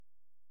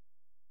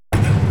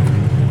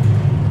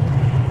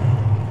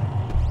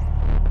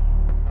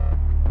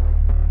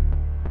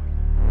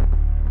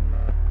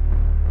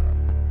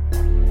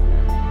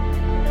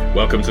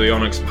Welcome to the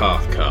Onyx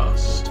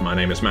Pathcast. My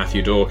name is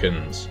Matthew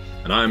Dawkins,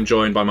 and I am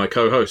joined by my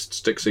co-hosts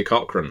Dixie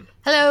Cochran.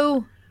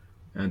 Hello.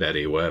 And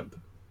Eddie Webb.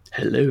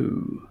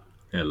 Hello.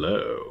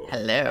 Hello.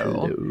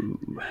 Hello. Hello.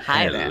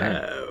 Hi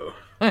Hello.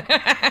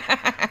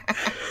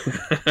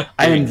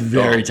 I am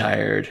very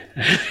tired.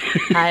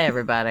 Hi,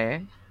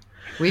 everybody.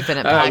 We've been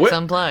at PAX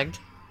Unplugged.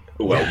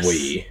 Well,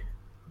 Yes.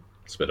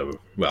 It's a bit of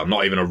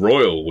not even a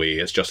royal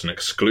we. It's just an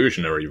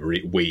exclusionary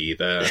we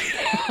there.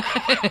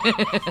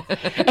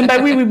 And by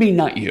we mean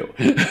not you.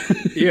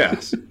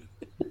 Yes.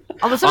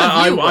 Although some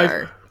of you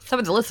were. Some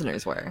of the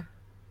listeners were.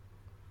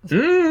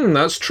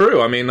 That's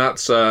true. I mean,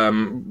 that's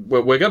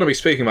we're going to be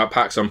speaking about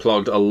PAX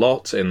Unplugged a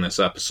lot in this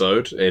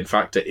episode. In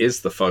fact, it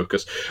is the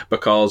focus,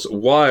 because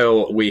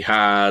while we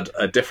had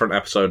a different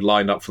episode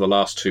lined up for the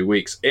last 2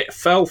 weeks, it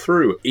fell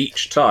through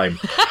each time.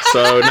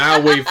 So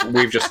now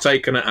we've just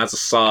taken it as a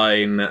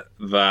sign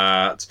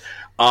that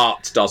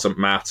art doesn't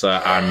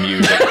matter and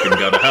music can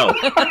go to hell.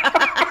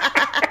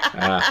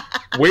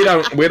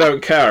 We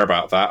don't care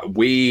about that.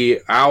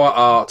 Our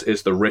art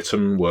is the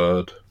written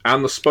word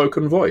and the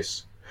spoken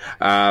voice.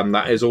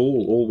 That is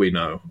all we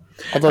know.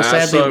 Although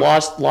sadly,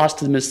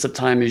 lost in the midst of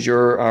time is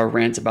your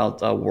rant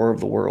about War of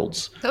the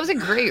Worlds. That was a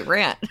great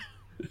rant.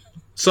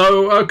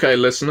 So, okay,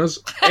 listeners,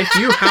 if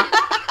you have...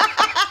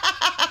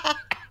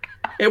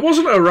 It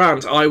wasn't a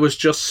rant, I was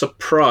just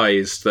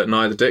surprised that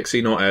neither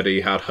Dixie nor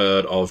Eddie had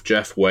heard of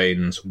Jeff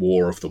Wayne's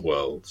War of the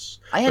Worlds.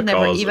 I had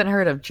never even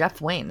heard of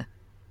Jeff Wayne.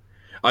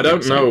 I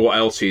don't know what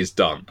else he's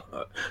done.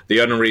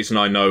 The only reason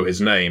I know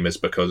his name is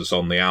because it's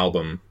on the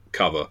album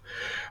cover.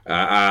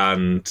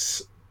 And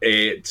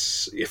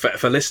it's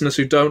for listeners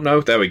who don't know,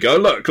 there we go.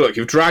 Look,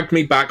 you've dragged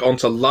me back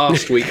onto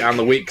last week and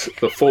the week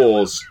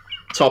before's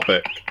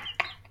topic.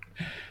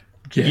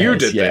 Yes, you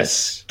did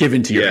this.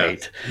 Given to your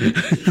hate.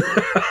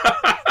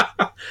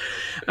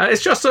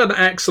 It's just an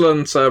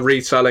excellent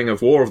retelling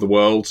of War of the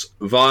Worlds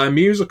via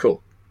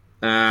musical.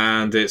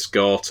 And it's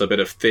got a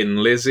bit of Thin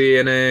Lizzy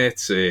in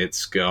it.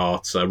 It's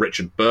got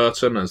Richard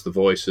Burton as the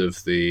voice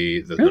of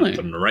the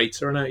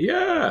narrator in it.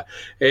 Yeah,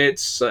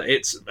 it's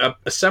a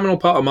seminal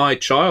part of my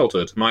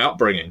childhood, my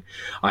upbringing.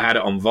 I had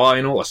it on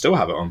vinyl. I still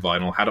have it on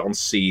vinyl. Had it on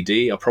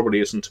CD. I probably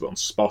listened to it on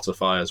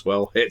Spotify as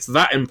well. It's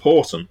that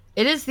important.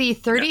 It is the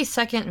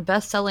 32nd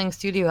best-selling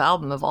studio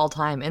album of all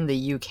time in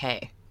the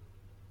UK.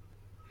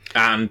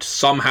 And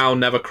somehow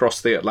never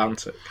crossed the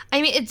Atlantic.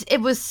 I mean,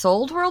 it was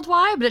sold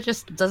worldwide, but it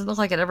just doesn't look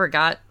like it ever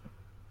got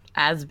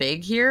as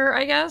big here,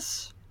 I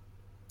guess.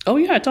 Oh,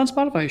 yeah, it's on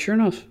Spotify, sure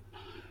enough.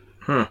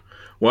 Huh.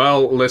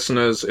 Well,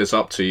 listeners, it's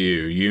up to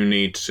you. You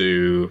need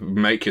to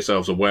make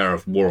yourselves aware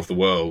of War of the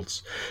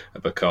Worlds,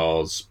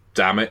 because,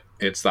 damn it,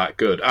 it's that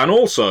good. And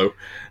also,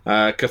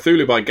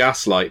 Cthulhu by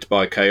Gaslight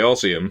by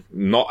Chaosium,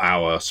 not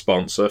our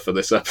sponsor for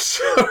this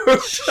episode.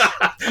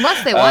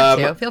 Unless they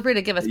want to. Feel free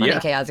to give us money,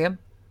 Chaosium.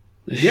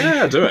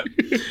 Yeah, do it.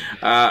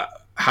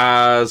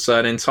 Has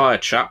an entire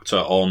chapter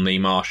on the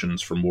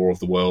Martians from War of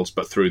the Worlds,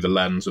 but through the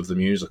lens of the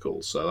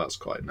musical, so that's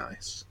quite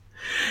nice.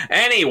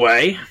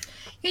 Anyway,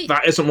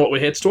 that isn't what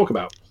we're here to talk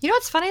about. You know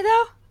what's funny,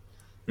 though?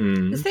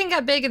 This thing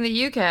got big in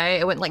the UK.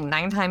 It went like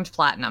 9 times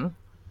platinum.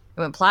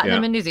 It went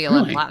platinum in New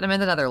Zealand, platinum in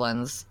the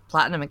Netherlands,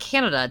 platinum in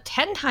Canada,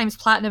 10 times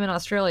platinum in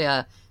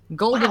Australia,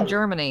 gold in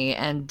Germany,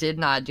 and did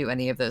not do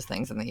any of those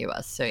things in the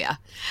US. So yeah,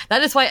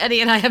 that is why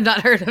Eddie and I have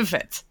not heard of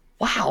it.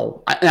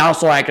 Wow. And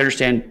also, I can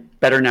understand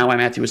better now why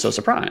Matthew was so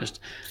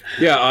surprised.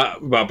 Yeah,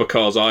 well,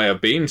 because I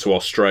have been to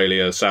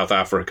Australia, South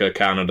Africa,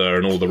 Canada,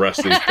 and all the rest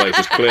of these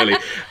places, clearly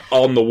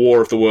on the War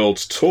of the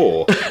Worlds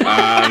tour.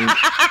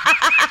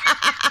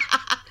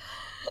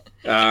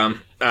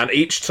 And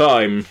each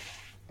time,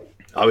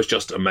 I was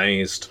just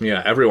amazed.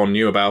 Yeah, everyone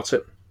knew about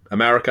it.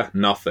 America,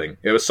 nothing.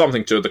 It was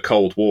something to do with the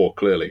Cold War,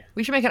 clearly.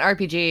 We should make an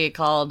RPG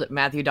called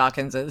Matthew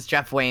Dawkins'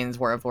 Jeff Wayne's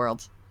War of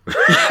Worlds.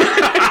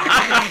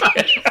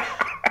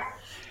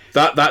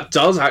 That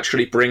does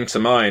actually bring to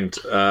mind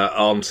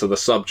onto the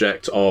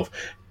subject of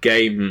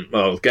game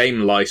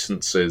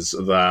licenses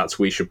that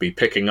we should be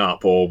picking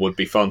up or would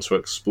be fun to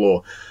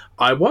explore.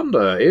 I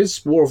wonder,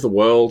 is War of the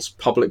Worlds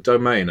public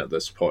domain at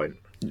this point?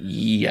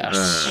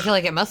 Yes. I feel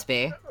like it must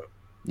be.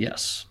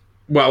 Yes.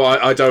 Well,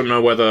 I don't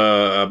know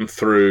whether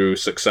through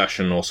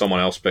Succession or someone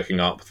else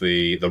picking up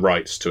the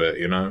rights to it,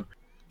 you know?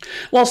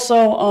 Well,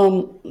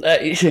 so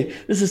this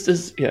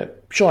is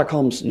Sherlock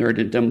Holmes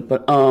nerddom,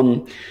 but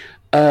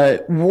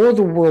War of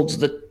the Worlds,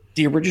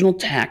 the original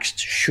text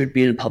should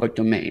be in public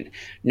domain.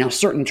 Now,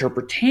 certain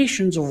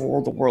interpretations of War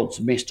of the Worlds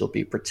may still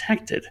be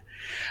protected.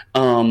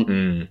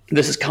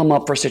 This has come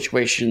up for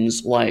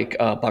situations like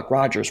Buck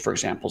Rogers, for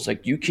example. It's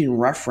like you can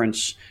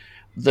reference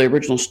the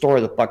original story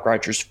that Buck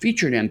Rogers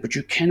featured in, but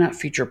you cannot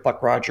feature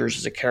Buck Rogers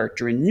as a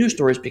character in new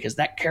stories because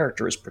that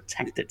character is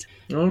protected.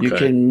 Okay. You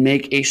can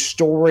make a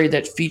story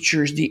that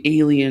features the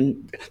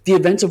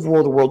events of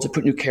War of the Worlds and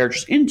put new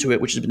characters into it,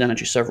 which has been done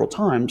actually several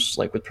times,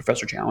 like with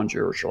Professor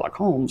Challenger or Sherlock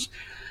Holmes.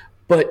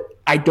 But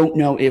I don't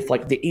know if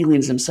the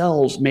aliens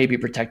themselves may be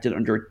protected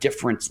under a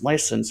different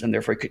license and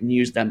therefore I couldn't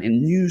use them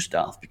in new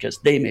stuff because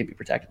they may be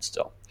protected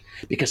still.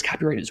 Because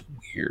copyright is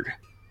weird.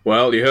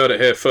 Well, you heard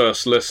it here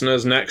first,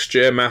 listeners. Next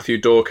year, Matthew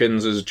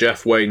Dawkins is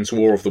Jeff Wayne's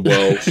War of the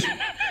Worlds.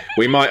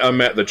 We might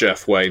omit the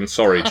Jeff Wayne.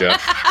 Sorry,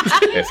 Jeff,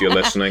 if you're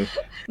listening.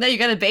 No, you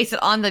got to base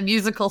it on the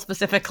musical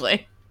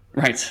specifically.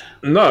 Right.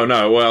 No.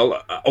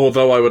 Well,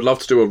 although I would love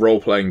to do a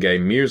role-playing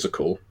game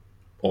musical,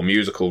 or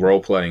musical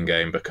role-playing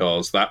game,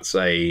 because that's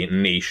a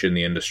niche in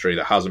the industry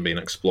that hasn't been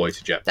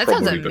exploited yet. That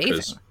sounds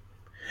amazing.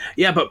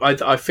 Yeah, but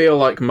I feel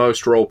like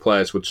most role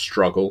players would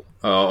struggle.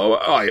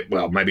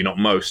 Well, maybe not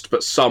most,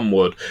 but some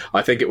would.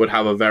 I think it would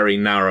have a very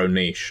narrow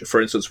niche. For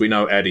instance, we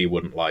know Eddie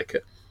wouldn't like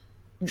it.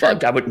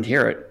 I wouldn't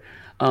hear it.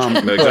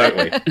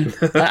 Exactly.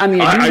 I mean,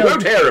 I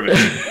won't hear of it.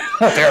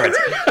 Hear it.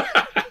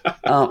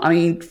 I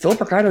mean, Philip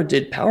Ricardo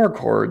did Power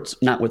Chords,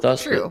 not with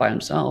us, but by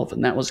himself,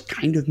 and that was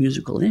kind of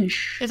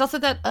musical-ish. There's also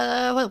that,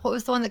 what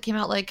was the one that came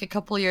out like a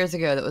couple years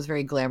ago that was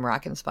very glam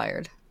rock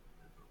inspired?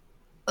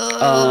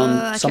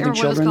 Something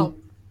Children?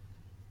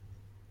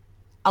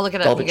 I'll look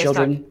it up. Velvet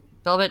Children?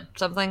 Velvet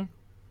something?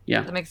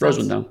 Yeah, that makes sense.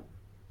 Rosewood,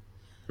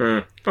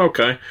 though.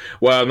 Okay.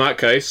 Well, in that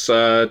case,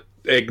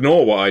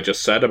 ignore what I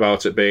just said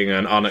about it being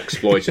an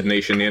unexploited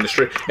niche in the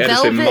industry. It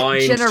has been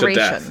mined to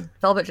death.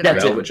 Velvet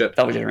Generation.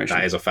 Velvet Generation.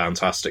 That is a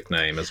fantastic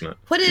name, isn't it?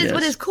 What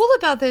is cool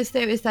about this, though,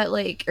 is that,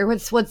 like, or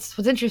what's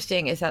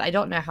interesting is that I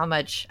don't know how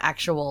much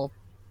actual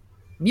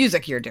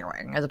music you're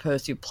doing as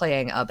opposed to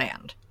playing a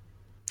band.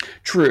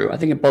 True. I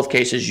think in both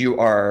cases you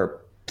are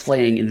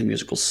playing in the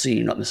musical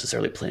scene, not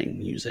necessarily playing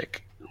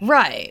music.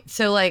 Right.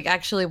 So, like,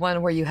 actually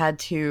one where you had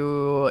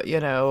to,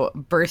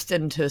 burst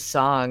into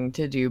song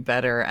to do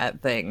better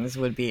at things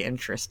would be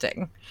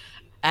interesting.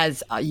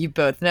 As you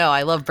both know,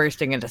 I love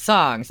bursting into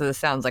song, so this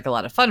sounds like a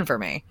lot of fun for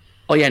me.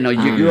 Oh, yeah, no,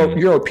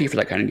 you're OP for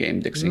that kind of game,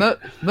 Dixie.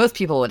 Most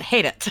people would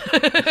hate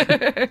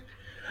it.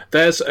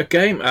 There's a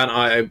game,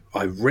 and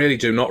I really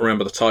do not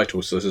remember the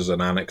title, so this is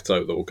an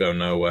anecdote that will go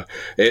nowhere.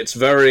 It's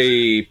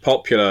very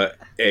popular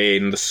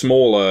in the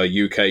smaller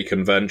UK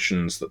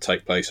conventions that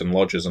take place in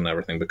lodges and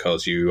everything,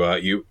 because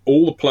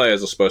all the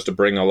players are supposed to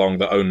bring along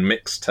their own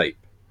mixtape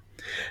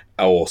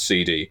or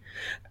CD,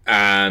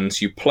 and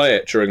you play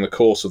it during the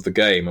course of the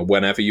game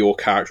whenever your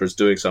character is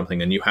doing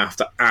something, and you have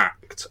to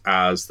act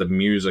as the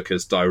music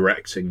is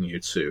directing you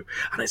to.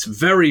 And it's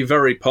very,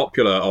 very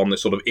popular on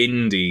this sort of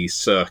indie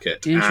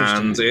circuit.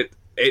 And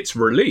it's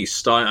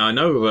released. I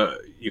know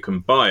that you can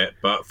buy it,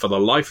 but for the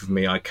life of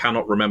me, I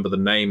cannot remember the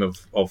name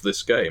of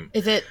this game.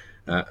 Is it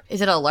a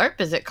LARP?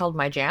 Is it called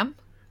My Jam?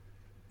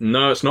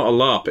 No, it's not a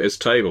LARP. It's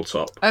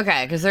tabletop.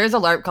 Okay, because there's a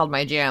LARP called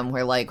My Jam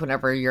where, like,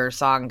 whenever your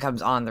song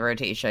comes on the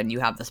rotation, you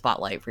have the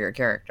spotlight for your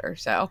character,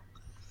 so...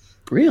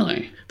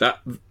 Really?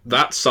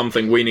 That's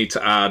something we need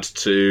to add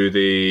to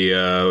the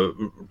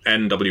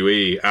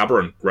NWE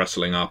Aberrant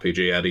Wrestling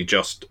RPG, Eddie,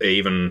 just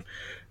even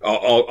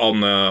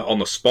on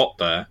the spot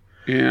there.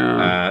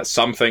 Yeah.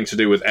 Something to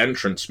do with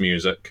entrance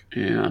music.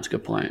 Yeah, that's a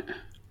good point.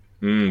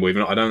 I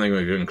don't think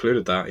we've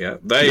included that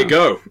yet. There you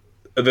go.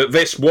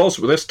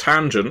 This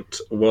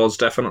tangent was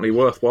definitely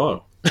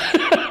worthwhile.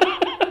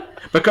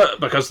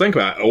 because think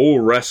about it, all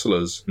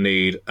wrestlers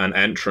need an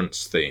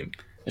entrance theme.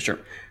 Sure.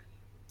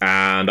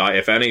 And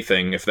if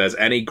anything, if there's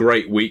any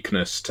great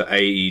weakness to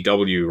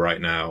AEW right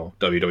now,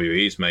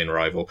 WWE's main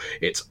rival,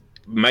 it's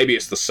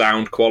the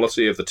sound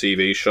quality of the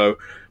TV show,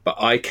 but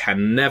I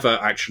can never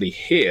actually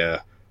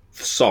hear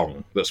the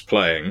song that's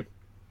playing.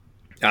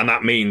 And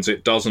that means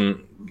it doesn't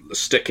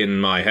stick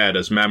in my head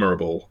as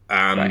memorable.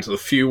 And the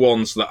few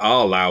ones that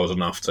are loud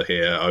enough to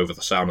hear over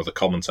the sound of the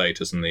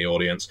commentators and the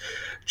audience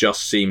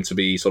just seem to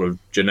be sort of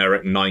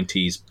generic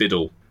 90s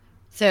biddle.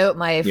 So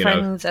my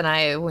friends and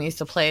I, we used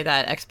to play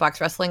that Xbox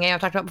wrestling game I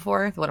talked about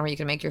before, the one where you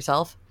can make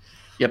yourself.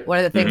 Yep. One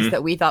of the things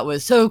that we thought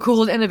was so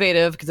cool and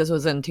innovative, because this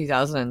was in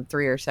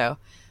 2003 or so,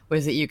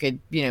 was that you could,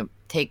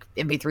 take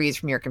MP3s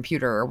from your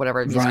computer or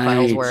whatever music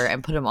files were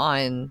and put them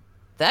on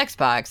the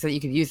Xbox so that you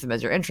could use them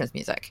as your entrance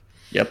music.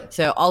 Yep.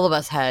 So all of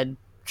us had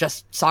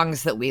just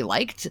songs that we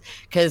liked,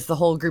 because the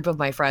whole group of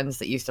my friends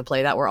that used to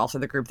play that were also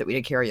the group that we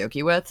did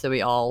karaoke with. So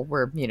we all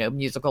were,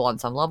 musical on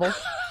some level.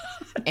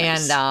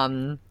 Nice.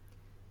 And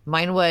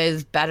mine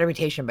was Bad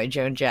Reputation by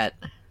Joan Jett.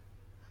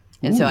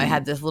 And so I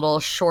had this little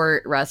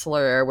short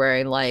wrestler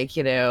wearing, like,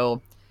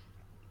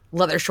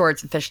 leather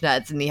shorts and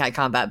fishnets and knee-high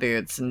combat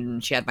boots,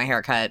 and she had my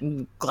haircut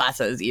and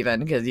glasses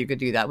even, because you could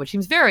do that, which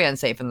seems very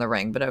unsafe in the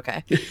ring, but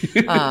okay.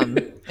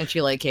 And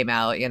she, like, came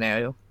out,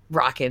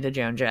 rocking to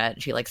Joan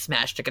Jett. She, like,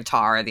 smashed a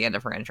guitar at the end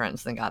of her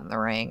entrance and got in the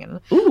ring, and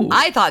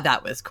I thought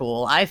that was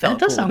cool. I felt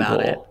cool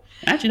about it.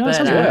 Actually, no, it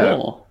sounds really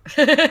cool.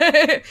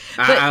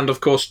 And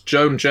of course,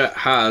 Joan Jett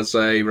has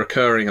a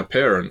recurring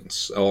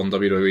appearance on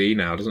WWE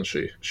now, doesn't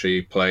she?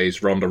 She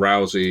plays Ronda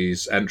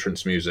Rousey's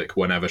entrance music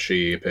whenever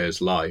she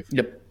appears live.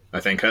 Yep. I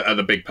think at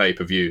the big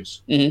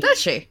pay-per-views. Mm-hmm. Does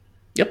she?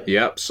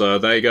 Yep. So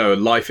there you go.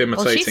 Life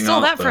imitating art. Well, she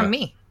stole that from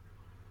me.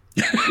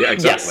 Yeah,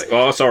 exactly. Yes.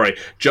 Oh, sorry.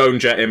 Joan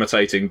Jett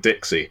imitating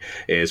Dixie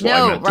is what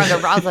I meant.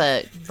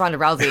 Ronda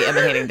Rousey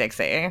imitating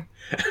Dixie.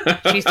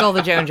 She stole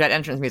the Joan Jett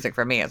entrance music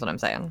from me, is what I'm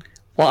saying.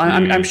 Well,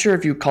 I'm sure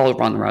if you call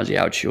Ronda Rousey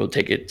out, she will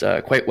take it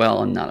quite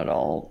well and not at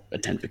all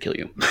attempt to kill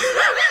you.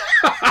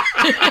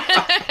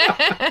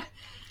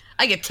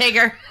 I could take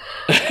her.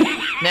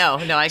 No,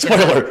 I could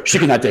Spoiler, she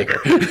cannot take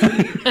her.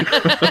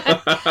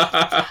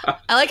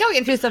 I like how we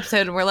introduced this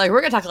episode and we're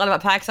going to talk a lot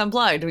about PAX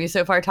Unplugged. We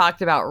so far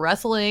talked about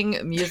wrestling,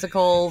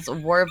 musicals,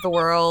 War of the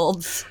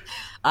Worlds.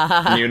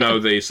 You know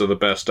these are the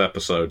best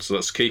episodes.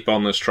 Let's keep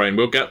on this train.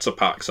 We'll get to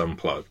PAX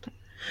Unplugged.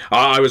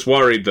 I was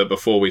worried that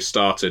before we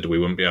started we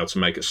wouldn't be able to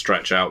make it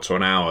stretch out to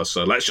an hour,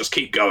 so let's just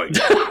keep going.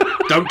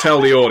 Don't tell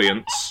the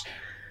audience.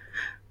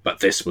 But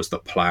this was the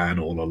plan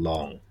all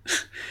along.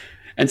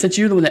 And since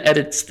you're the one that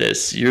edits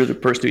this, you're the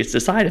person who gets to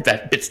decide if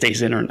that bit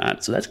stays in or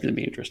not. So that's going to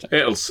be interesting.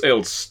 It'll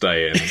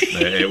stay in.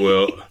 It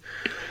will.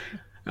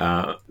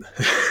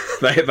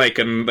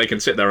 They can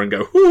sit there and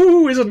go,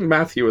 "Ooh, isn't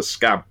Matthew a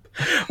scamp?"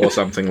 or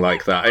something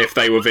like that. If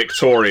they were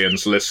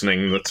Victorians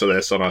listening to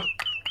this on a.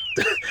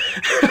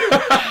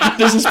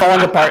 This is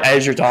falling apart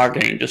as you're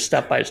talking, just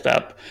step by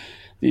step.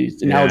 The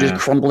analogy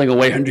is crumbling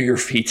away under your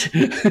feet.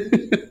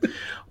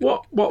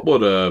 What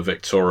would a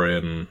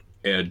Victorian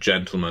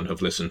gentleman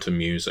have listened to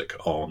music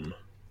on?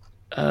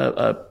 They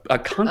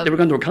were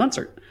going to a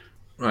concert.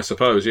 I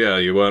suppose, yeah.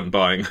 You weren't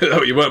buying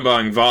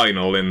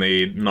vinyl in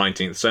the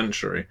 19th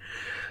century,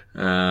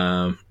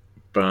 No,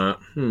 but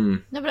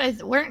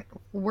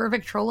were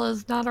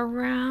Victrolas not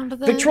around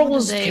then?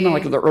 Victrolas came out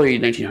like in the early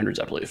 1900s,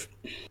 I believe.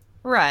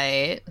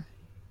 Right,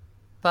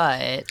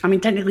 but I mean,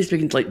 technically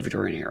speaking, late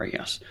Victorian era,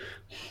 yes.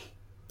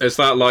 Is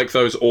that like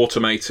those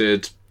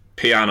automated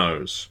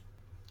pianos?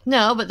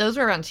 No, but those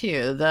were around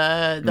too.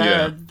 The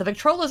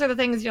Victrolas are the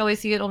things you always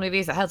see in old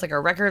movies that has like a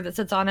record that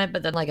sits on it,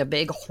 but then like a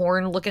big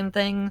horn-looking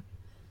thing.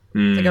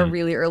 It's like a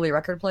really early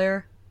record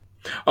player.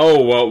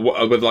 Oh,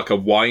 well, with like a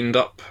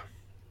wind-up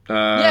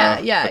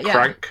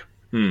crank?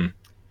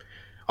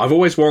 I've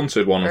always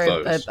wanted one of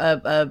those.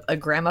 A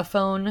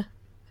gramophone?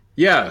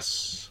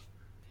 Yes.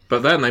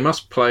 But then they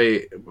must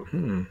play...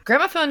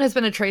 Gramophone has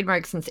been a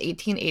trademark since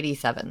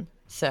 1887,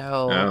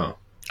 so... Oh.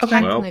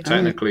 Okay. Well,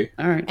 technically.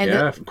 All right.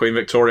 And Queen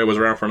Victoria was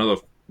around for another,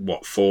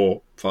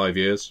 4-5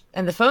 years?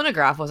 And the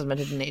phonograph was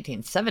invented in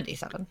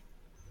 1877.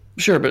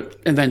 Sure, but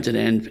invented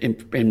and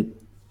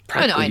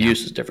practical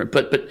use is different.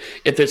 But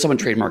if there's someone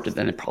trademarked it,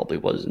 then it probably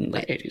was in the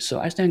late 80s. So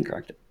I stand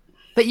corrected.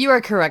 But you are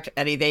correct,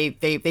 Eddie.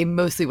 They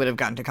mostly would have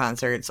gone to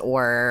concerts,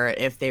 or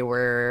if they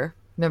were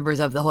members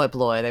of the hoi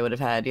polloi, they would have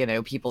had,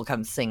 people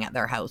come sing at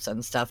their house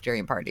and stuff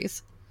during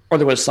parties. Or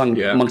they would have sung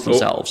amongst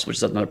themselves, which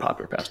is another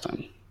popular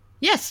pastime.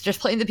 Yes, just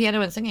playing the piano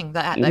and singing.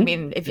 That I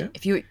mean,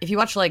 if you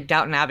watch like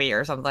Downton Abbey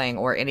or something,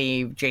 or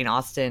any Jane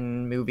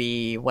Austen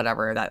movie,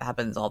 whatever, that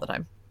happens all the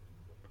time.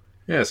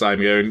 Yes,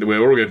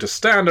 we're all going to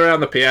stand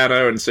around the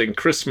piano and sing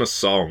Christmas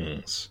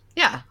songs.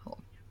 Yeah.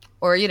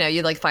 Or,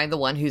 you like find the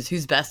one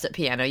who's best at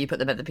piano, you put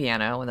them at the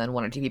piano, and then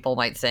one or two people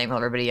might sing while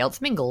everybody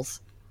else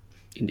mingles.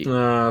 Indeed.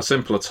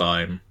 Simpler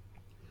time.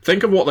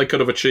 Think of what they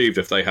could have achieved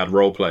if they had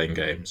role-playing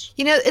games.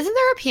 Isn't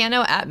there a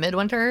piano at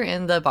Midwinter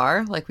in the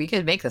bar? Like, we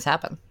could make this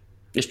happen.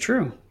 It's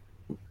true.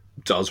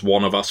 Does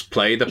one of us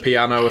play the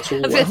piano at all?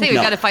 I was going to say,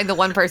 we've got to find the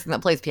one person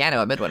that plays piano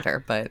at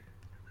Midwinter, but...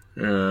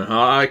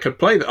 I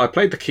played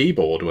the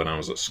keyboard when I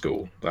was at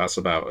school. That's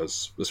about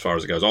as far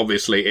as it goes.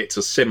 Obviously, it's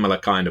a similar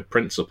kind of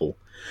principle,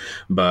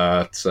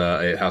 but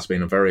it has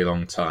been a very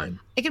long time.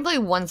 I can play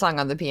one song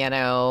on the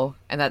piano,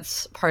 and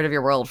that's Part of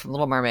Your World from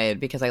Little Mermaid,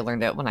 because I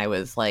learned it when I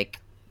was,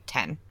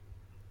 10.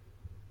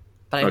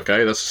 But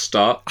okay, that's a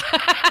start.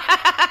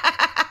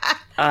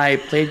 I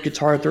played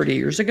guitar 30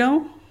 years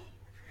ago.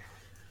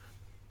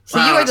 So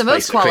you are the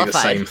most qualified. The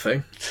same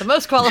thing. The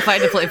most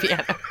qualified to play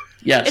piano.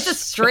 Yes. It's a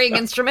string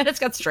instrument. It's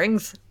got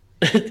strings.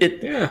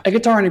 A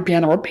guitar and a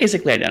piano are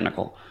basically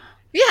identical.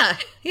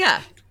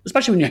 Yeah.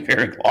 Especially when you have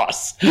hearing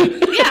loss.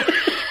 Yeah.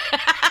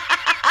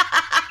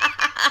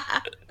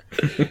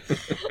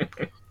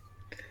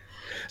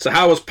 So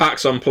how was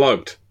PAX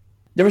Unplugged?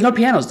 There was no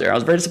pianos there. I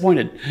was very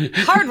disappointed.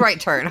 Hard right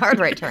turn.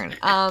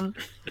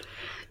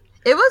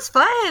 It was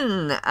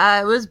fun.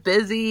 It was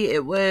busy.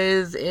 It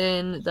was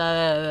in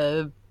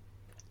the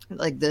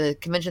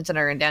convention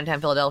center in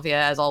downtown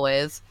Philadelphia, as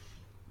always,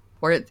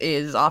 where it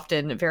is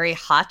often very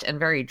hot and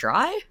very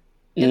dry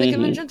in the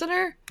convention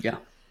center. Yeah.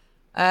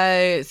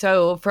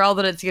 So for all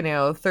that it's,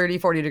 30,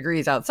 40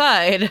 degrees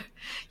outside,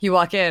 you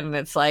walk in and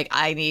it's like,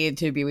 I need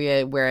to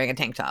be wearing a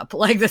tank top.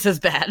 Like, this is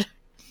bad.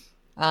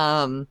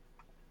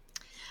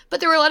 But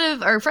there were a lot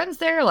of our friends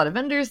there, a lot of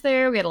vendors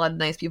there. We had a lot of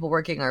nice people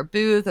working our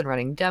booth and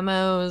running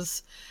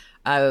demos.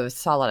 I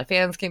saw a lot of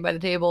fans came by the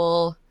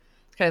table.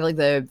 It's kind of like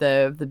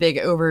the big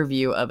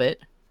overview of it.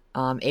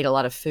 Ate a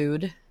lot of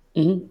food.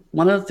 Mm-hmm.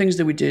 One of the things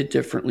that we did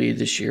differently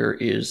this year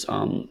is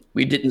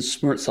we didn't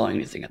sell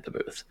anything at the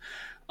booth.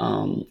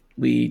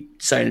 We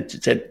decided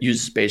to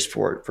use the space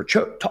for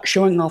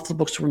showing off the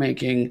books we're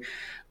making,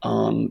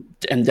 and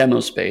demo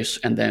space.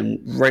 And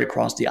then right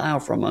across the aisle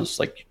from us,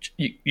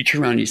 you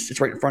turn around, it's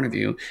right in front of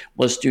you,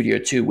 was Studio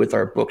 2 with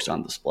our books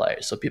on display.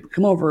 So people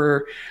come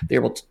over, they're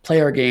able to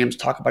play our games,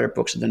 talk about our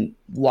books, and then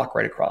walk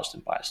right across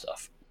and buy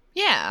stuff.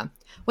 Yeah,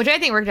 which I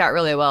think worked out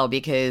really well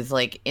because,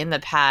 in the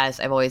past,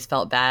 I've always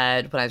felt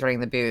bad when I was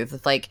running the booth.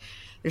 It's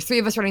there's 3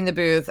 of us running the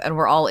booth, and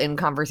we're all in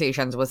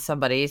conversations with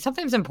somebody,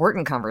 sometimes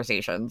important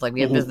conversations. Like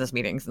we have business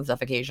meetings and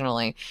stuff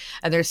occasionally.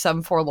 And there's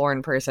some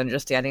forlorn person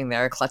just standing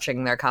there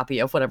clutching their copy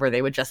of whatever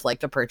they would just like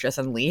to purchase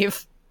and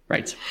leave.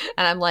 Right.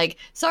 And I'm like,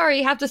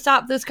 sorry, have to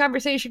stop this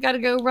conversation. Got to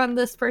go run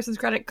this person's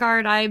credit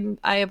card.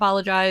 I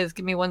apologize.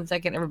 Give me 1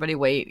 second. Everybody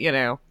wait,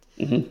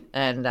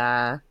 And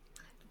that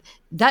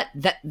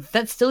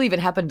still even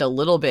happened a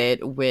little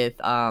bit with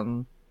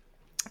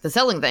the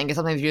selling thing, because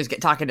sometimes you just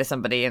get talking to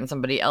somebody and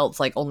somebody else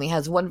like only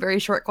has one very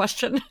short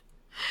question.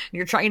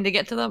 You're trying to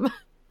get to them.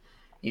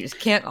 You just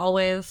can't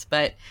always,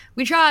 but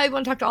we try. We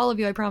want to talk to all of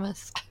you, I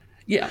promise.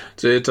 Yeah.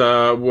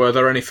 Were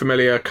there any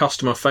familiar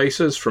customer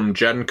faces from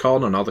Gen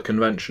Con and other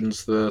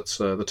conventions that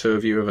the 2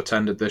 of you have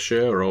attended this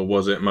year, or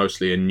was it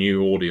mostly a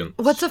new audience?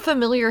 What's a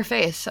familiar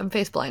face? I'm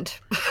face blind.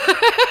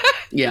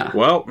 Yeah.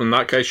 Well, in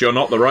that case, you're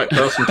not the right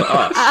person to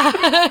ask.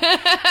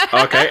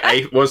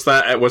 Okay, was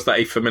that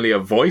a familiar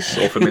voice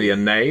or familiar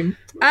name?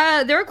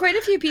 There were quite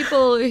a few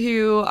people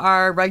who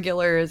are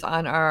regulars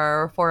on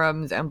our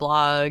forums and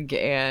blog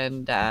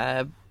and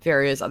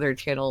various other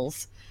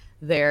channels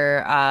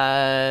there.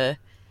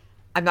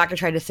 I'm not going to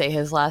try to say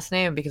his last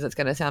name because it's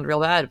going to sound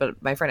real bad,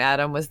 but my friend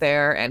Adam was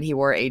there, and he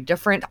wore a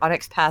different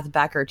Onyx Path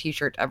backer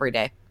t-shirt every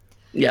day.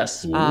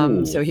 Yes.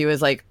 So he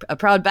was like a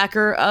proud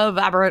backer of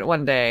Aberrant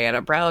one day and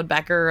a proud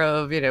backer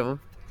of,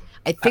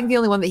 I think the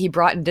only one that he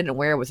brought and didn't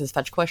wear was his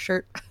Fetch Quest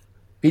shirt.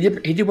 He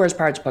did wear his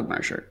Pirates of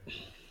Pugmire shirt.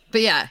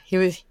 But yeah, he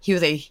was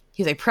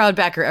a proud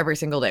backer every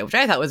single day, which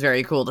I thought was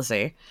very cool to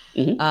see.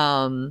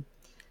 Mm-hmm.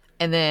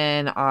 And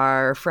then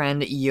our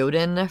friend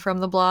Yoden from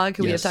the blog,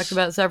 who we have talked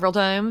about several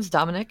times,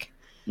 Dominic.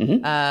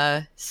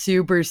 Mm-hmm.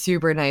 Super,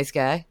 super nice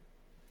guy.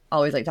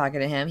 Always like talking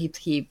to him. He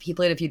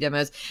played a few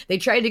demos. They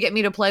tried to get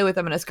me to play with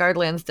him in a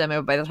Scarredlands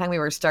demo. By the time we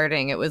were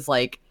starting, it was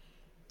like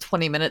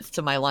 20 minutes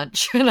to my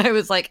lunch. And I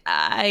was like,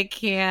 I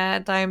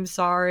can't. I'm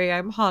sorry.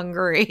 I'm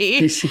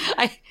hungry.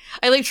 I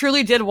like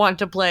truly did want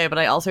to play, but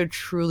I also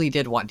truly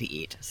did want to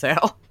eat. So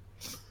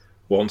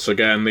once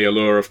again, the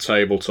allure of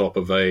tabletop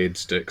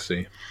evades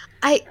Dixie.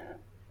 I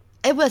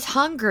was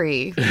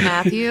hungry,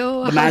 Matthew.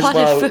 The I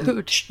wanted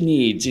food.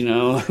 Needs,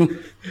 Yeah.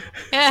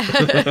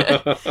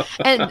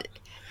 And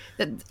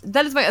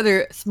that is my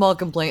other small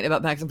complaint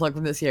about PAX Unplugged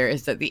from this year,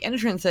 is that the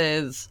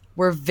entrances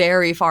were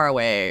very far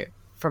away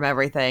from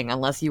everything,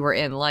 unless you were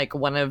in like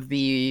one of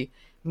the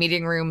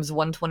meeting rooms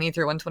 120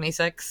 through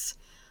 126,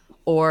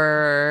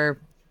 or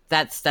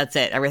that's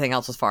it. Everything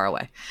else was far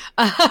away.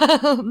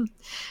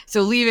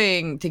 So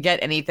leaving to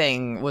get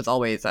anything was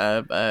always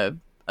a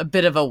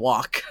bit of a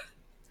walk.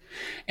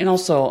 And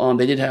also,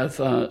 they did have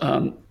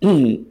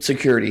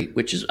security,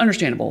 which is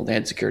understandable. They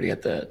had security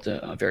at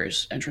the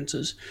various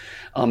entrances.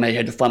 They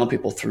had to funnel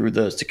people through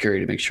the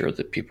security to make sure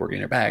that people were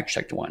getting their bags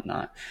checked and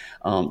whatnot.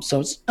 So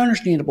it's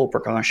understandable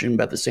precaution,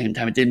 but at the same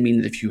time, it didn't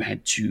mean that if you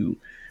had to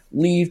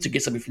leave to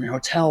get something from your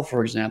hotel,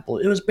 for example,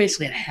 it was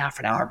basically a half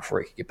an hour before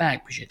you could get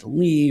back, because you had to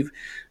leave,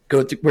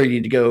 go to where you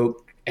need to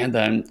go, and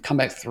then come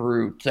back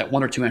through to that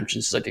 1 or 2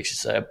 entrances, like Dixie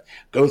said,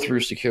 go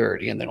through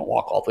security, and then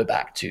walk all the way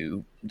back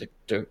to the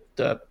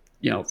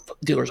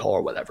dealer's hall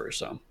or whatever.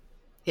 So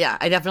yeah,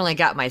 I definitely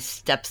got my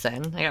steps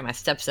in. I got my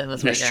steps in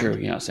this weekend. That's true.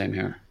 Yeah, same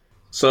here.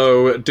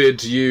 So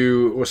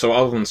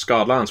other than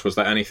Scarred Lands, was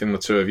there anything the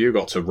 2 of you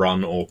got to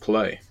run or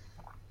play?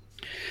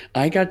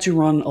 I got to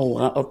run a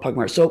lot of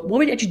Pugmire. So what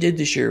we actually did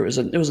this year it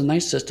was a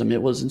nice system.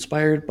 It was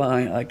inspired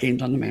by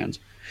Games on Demand,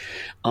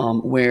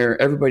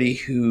 where everybody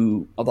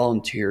who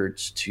volunteered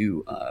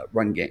to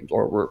run games,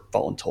 or were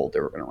voluntold they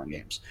were going to run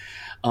games,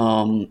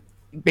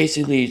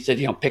 basically said,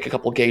 pick a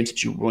couple of games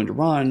that you were willing to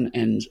run.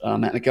 And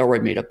Matt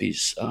McElroy made up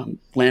these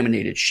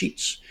laminated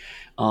sheets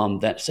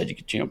that said you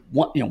could,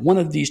 one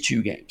of these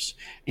 2 games.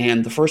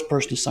 And the first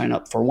person to sign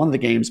up for one of the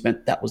games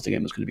meant that was the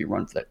game that was going to be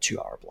run for that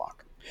 2-hour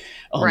block.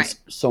 Right.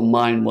 So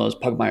mine was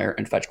Pugmire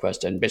and Fetch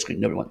Quest, and basically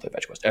nobody wanted to play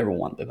Fetch Quest. Everyone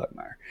wanted to play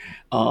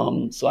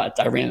Pugmire. So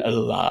I ran a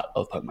lot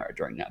of Pugmire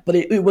during that. But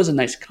it was a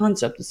nice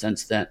concept in the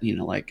sense that,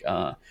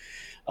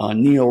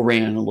 Neil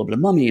ran a little bit of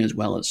Mummy as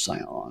well as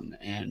Scion,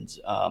 and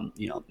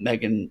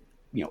Megan,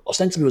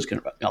 ostensibly was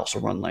going to also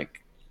run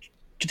like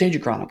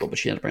Contagion Chronicle, but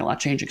she had to bring a lot of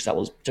changes because that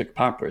was particularly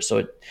popular. So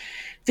it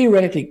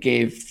theoretically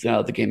gave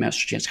the Game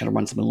Master a chance to kind of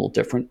run something a little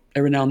different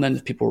every now and then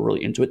if people were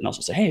really into it, and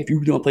also say, hey, if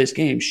you don't play this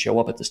game, show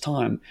up at this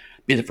time,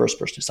 be the first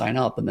person to sign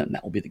up, and then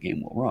that will be the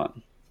game we'll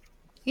run.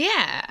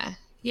 Yeah,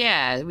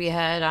 we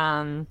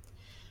had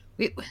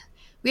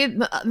we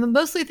had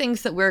mostly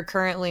things that we're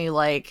currently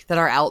like that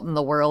are out in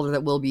the world or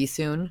that will be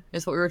soon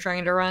is what we were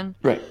trying to run.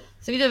 Right.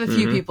 So we did have a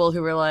few people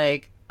who were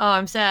like, oh,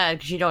 I'm sad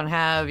because you don't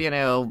have,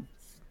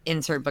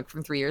 insert book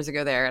from 3 years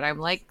ago there. And I'm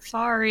like,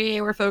 sorry,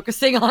 we're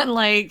focusing on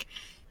like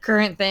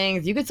current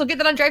things. You can still get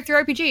that on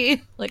Drive-Thru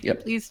RPG. Like,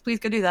 yep. please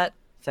go do that.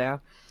 So.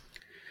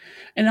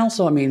 And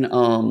also, we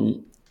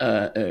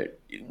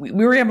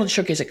were able to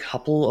showcase a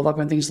couple of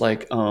upcoming things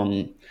like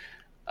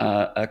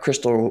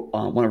Crystal,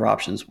 one of our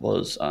options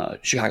was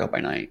Chicago by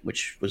Night,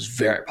 which was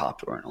very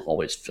popular and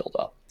always filled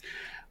up.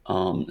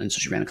 And so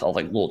she ran a couple,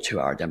 little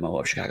 2-hour demo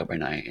of Chicago by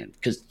Night. And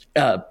because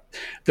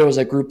there was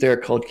a group there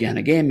called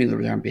Gehenna Gaming that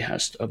were there on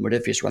behest of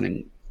Modifius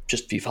running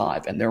just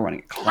V5, and they're running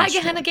it constantly.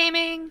 Hi, Gehenna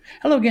Gaming.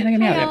 Hello, Gehenna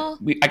Gaming. Yeah,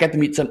 I got to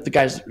meet some of the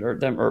guys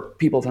or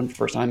people from the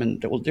first time, and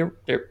they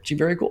seemed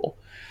very cool.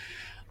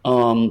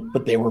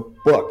 But they were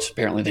booked.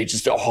 Apparently, they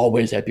just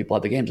always had people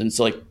at the games, and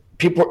so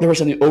there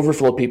was an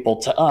overflow of people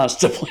to us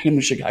to play in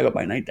the Chicago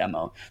by Night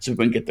demo, so we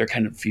couldn't get their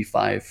kind of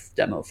V5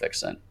 demo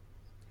fix in.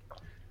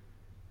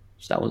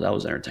 So that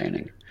was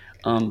entertaining.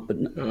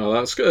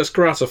 That's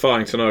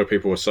gratifying to know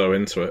people were so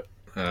into it.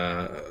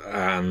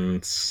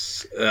 And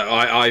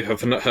I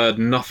have heard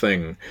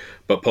nothing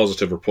but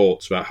positive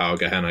reports about how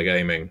Gehenna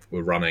Gaming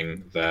were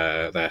running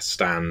their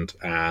stand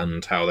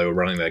and how they were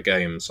running their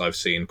games. I've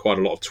seen quite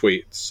a lot of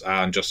tweets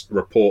and just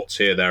reports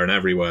here, there, and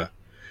everywhere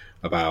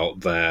about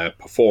their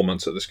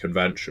performance at this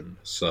convention.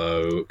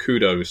 So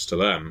kudos to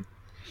them.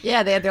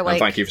 Yeah, they had their and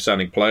thank you for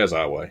sending players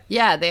our way.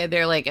 Yeah, they had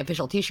their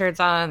official T-shirts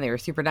on. They were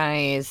super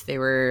nice. They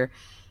were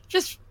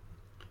just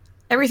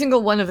every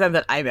single one of them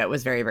that I met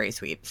was very, very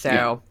sweet.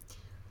 So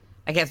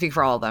I can't speak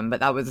for all of them, but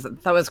that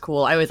was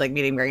cool. I always like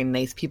meeting very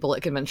nice people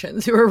at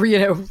conventions who are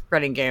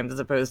running games as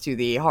opposed to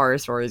the horror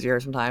stories you hear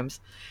sometimes.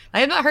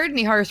 I have not heard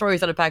any horror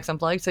stories out of PAX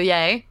Unplugged, so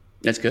yay.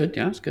 That's good.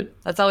 Yeah, that's good.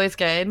 That's always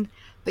good.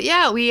 We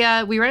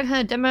ran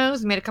ahead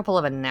demos, made a couple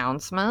of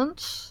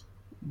announcements.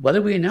 What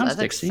did we announce,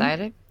 That's Dixie?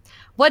 exciting.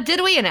 What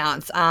did we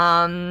announce? We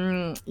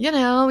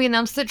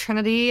announced that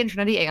Trinity and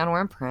Trinity Aeon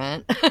were in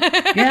print.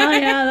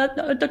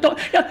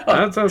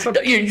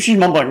 She's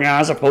mumbling,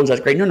 I suppose that's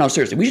great. No,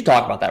 seriously, we should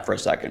talk about that for a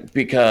second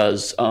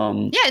because...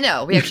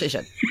 we actually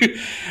should.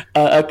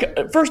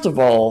 First of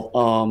all...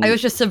 I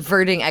was just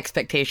subverting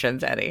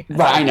expectations, Eddie.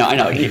 Right, I know.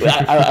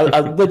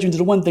 I led you into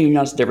the one thing and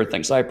announced a different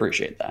thing, so I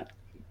appreciate that.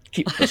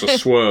 It's a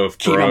swerve,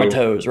 Keep on my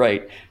toes,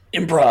 right.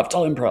 Improv, it's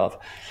all improv.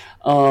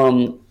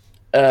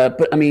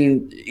 But I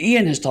mean,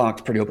 Ian has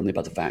talked pretty openly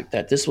about the fact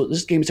that this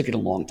game took a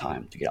long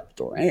time to get out the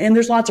door, and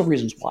there's lots of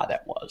reasons why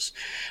that was.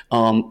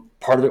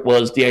 Part of it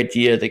was the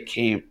idea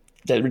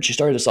that Richie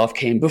started this off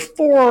came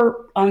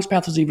before Onyx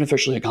Path was even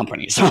officially a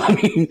company. So I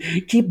mean,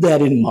 keep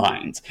that in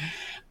mind.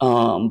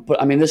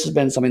 But I mean, this has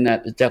been something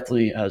that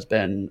definitely has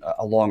been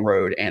a long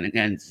road, and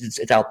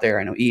it's out there.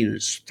 I know Ian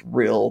is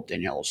thrilled,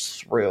 Danielle is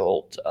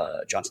thrilled,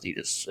 John Sneed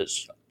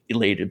is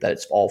elated that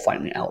it's all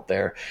finally out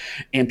there,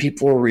 and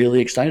people are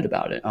really excited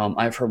about it.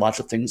 I've heard lots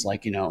of things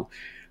like,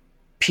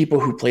 people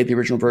who played the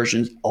original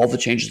versions, all the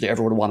changes they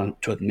ever would have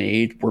wanted to have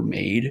made were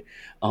made.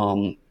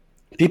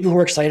 People who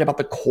are excited about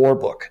the core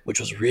book, which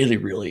was really,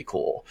 really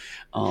cool.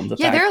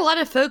 There are a lot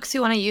of folks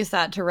who want to use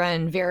that to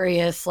run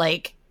various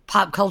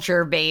pop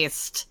culture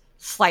based,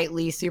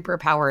 slightly super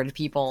powered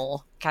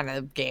people kind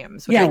of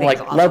games. Yeah,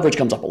 awesome. Leverage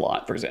comes up a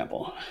lot, for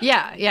example.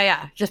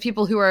 Yeah. Just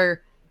people who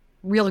are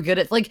real good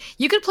at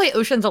you could play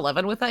Ocean's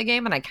 11 with that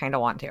game, and I kind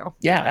of want to.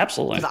 Yeah,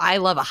 absolutely. Because I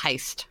love a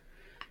heist.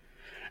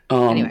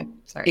 Anyway,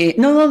 sorry.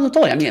 No,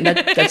 totally. I mean,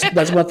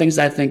 that's one of the things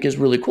that I think is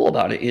really cool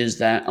about it is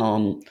that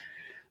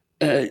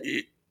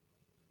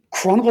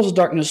Chronicles of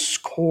Darkness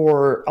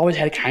core always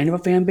had kind of a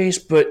fan base,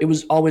 but it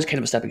was always kind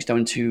of a stepping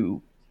stone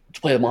to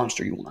play the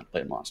monster you want to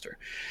play the monster.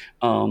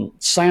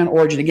 Scion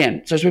Origin,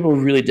 again, so there's people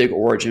who really dig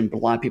Origin, but a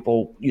lot of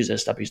people use it as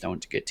a stepping stone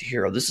to get to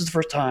Hero. This is the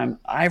first time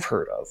I've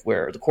heard of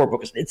where the core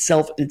book is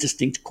itself a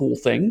distinct cool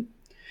thing,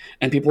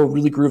 and people are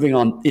really grooving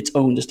on its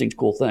own distinct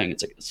cool thing.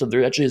 So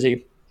there actually is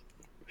a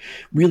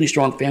really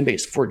strong fan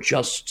base for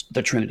just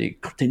the Trinity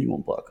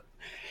Continuum book.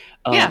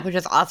 Which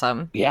is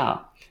awesome. Yeah.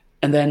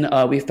 And then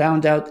we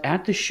found out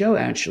at the show,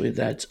 actually,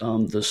 that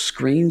the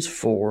screens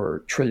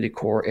for Trinity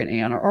Core and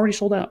Aeon are already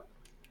sold out.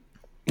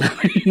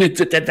 It's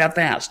that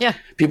fast. Yeah,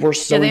 people are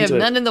so. They have into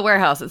none it. in the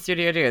warehouse at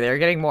Studio 2. They're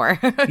getting more.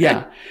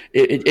 Yeah,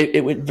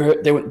 they went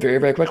very,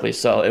 very quickly.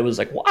 So it was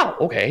like, wow,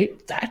 okay,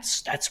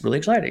 that's really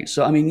exciting.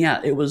 So I mean, yeah,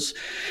 it was,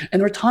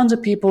 and there were tons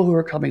of people who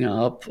were coming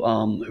up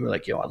who were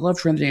like, I love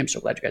Trinity. I'm so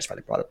glad you guys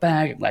finally brought it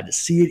back. I'm glad to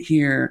see it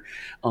here.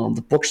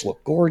 The books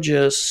look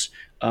gorgeous,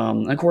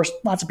 and of course,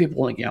 lots of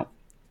people like,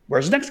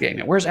 where's the next game?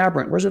 Where's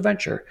Aberrant? Where's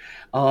Adventure?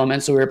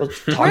 And so we were able to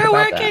talk about that.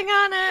 We're working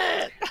on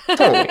it.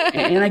 Totally.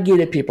 And I get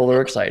it. People are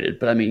excited.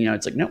 But I mean,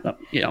 it's like, no.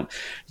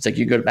 It's like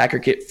you go to backer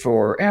kit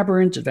for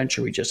Aberrant.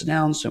 Adventure we just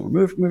announced, and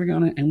we're moving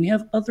on it. And we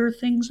have other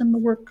things in the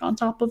work on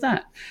top of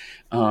that,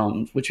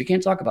 which we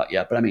can't talk about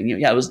yet. But I mean,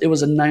 it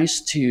was a nice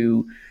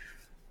to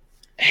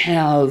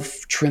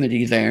have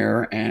Trinity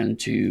there and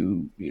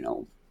to,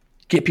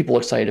 get people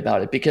excited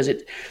about it because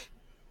it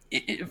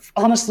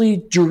honestly,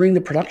 during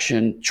the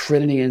production,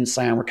 Trinity and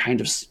Scion were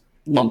kind of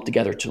lumped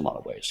together to a lot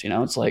of ways.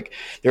 It's like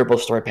they're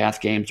both story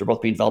path games. They're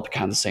both being developed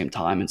kind of the same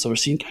time. And so we're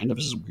seeing kind of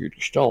this weird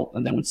gestalt.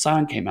 And then when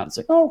Scion came out, it's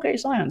like, oh, okay,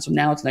 Scion. So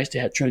now it's nice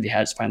to have Trinity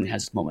finally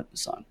has its moment in the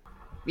sun.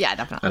 Yeah,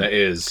 definitely. And it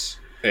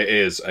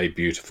is a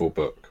beautiful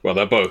book. Well,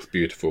 they're both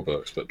beautiful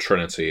books, but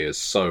Trinity is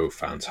so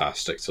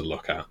fantastic to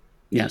look at.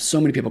 Yeah,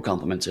 so many people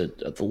complimented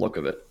the look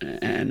of it.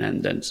 And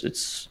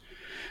it's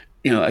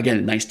again,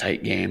 a nice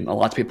tight game. A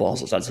lot of people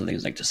also said some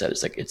things like to say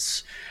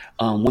it's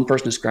one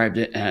person described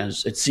it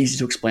as it's easy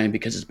to explain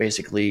because it's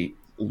basically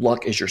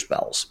luck is your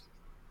spells.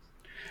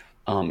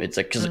 It's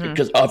like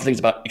because other things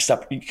about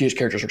because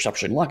characters are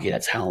exceptionally lucky.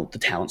 That's how the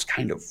talents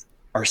kind of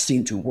are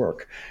seen to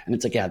work. And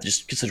it's like, yeah,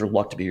 just consider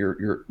luck to be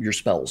your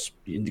spells,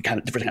 the kind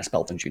of different kind of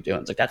spell things you do.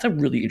 And it's like that's a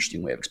really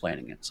interesting way of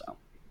explaining it. So.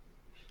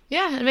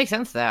 Yeah, it makes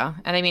sense though.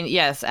 And I mean,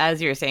 yes,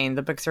 as you're saying,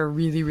 the books are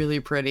really, really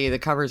pretty. The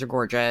covers are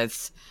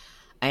gorgeous.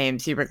 I am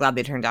super glad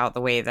they turned out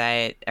the way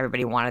that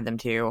everybody wanted them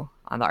to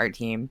on the art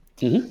team.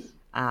 So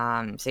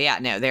yeah,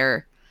 no,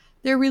 they're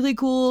really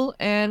cool.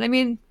 And I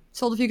mean,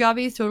 sold a few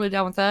copies, totally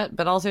down with that.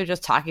 But also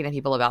just talking to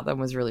people about them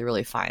was really,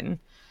 really fun.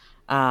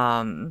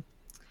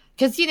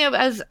 Because, you know,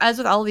 as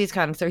with all of these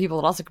cons, there are people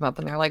that also come up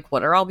and they're like,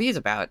 what are all these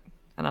about?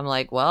 And I'm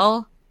like,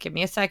 well, give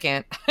me a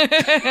second.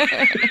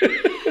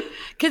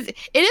 Because it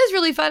is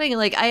really funny.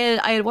 Like, I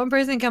had one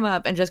person come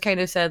up and just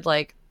kind of said,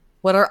 like,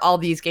 what are all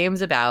these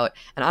games about?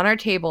 And on our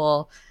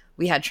table,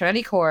 we had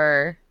Trinity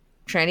Core,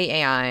 Trinity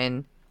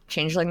Aeon,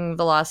 Changeling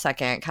the Lost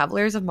Second,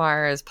 Cavaliers of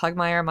Mars,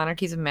 Pugmire,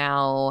 Monarchies of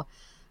Mal,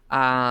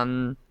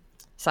 Scion,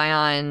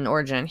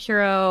 Origin and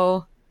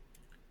Hero,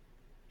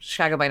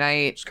 Chicago by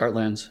Night, Scarred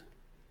Lands.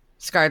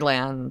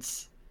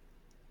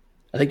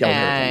 I think that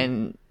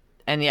was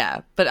and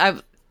yeah,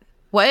 but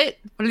what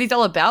are these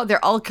all about?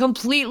 They're all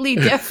completely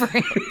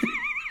different.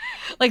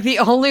 Like, the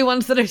only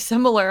ones that are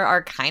similar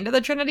are kind of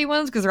the Trinity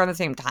ones because they're on the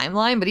same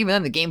timeline, but even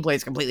then the gameplay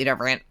is completely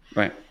different.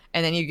 Right.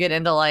 And then you get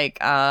into like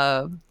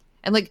and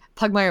like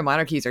Pugmire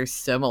Monarchies are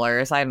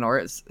similar. Scion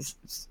ones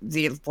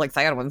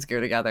go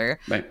together.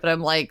 Right. But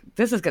I'm like,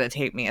 this is gonna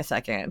take me a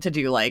second to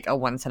do like a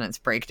 1-sentence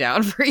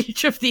breakdown for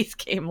each of these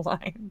game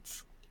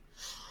lines.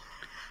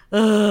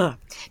 Ugh.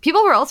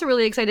 People were also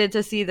really excited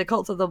to see the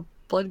Cults of the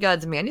Blood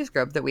Gods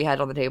manuscript that we had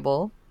on the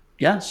table.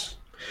 Yes.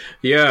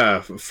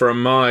 Yeah,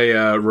 from my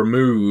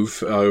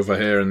remove over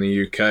here in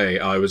the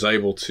UK, I was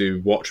able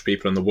to watch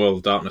people in the World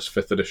of Darkness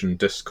 5th edition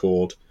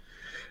Discord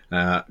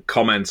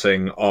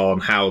commenting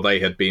on how they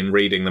had been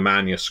reading the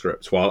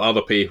manuscript, while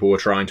other people were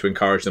trying to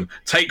encourage them,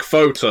 take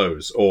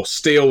photos or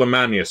steal the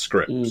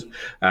manuscript.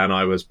 And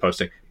I was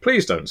posting,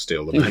 please don't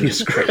steal the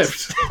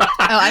manuscript.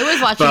 I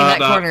was watching that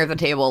corner of the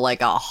table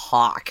like a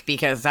hawk,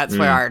 because that's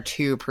where our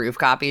 2 proof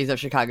copies of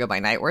Chicago by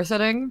Night were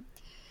sitting.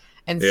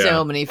 And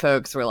so many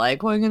folks were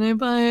like, why can't I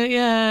buy it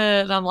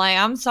yet? And I'm like,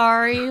 I'm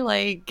sorry,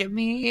 like, give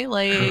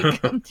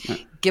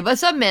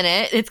us a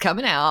minute, it's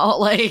coming out,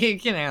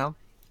 like, you know.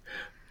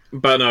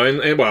 But no,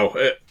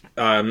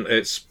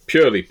 it's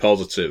purely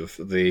positive.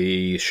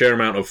 The sheer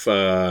amount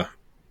of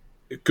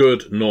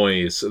good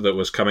noise that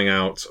was coming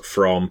out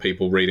from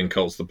people reading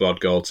Cults of the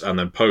Blood Gods and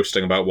then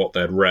posting about what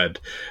they'd read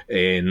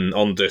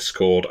on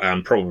Discord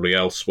and probably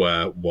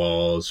elsewhere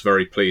was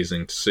very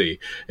pleasing to see.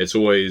 It's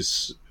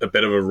always a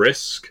bit of a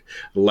risk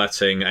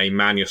letting a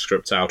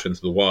manuscript out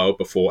into the wild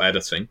before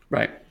editing.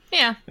 Right.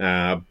 Yeah.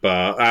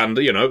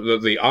 You know,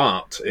 the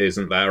art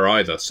isn't there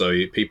either,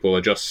 so people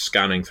are just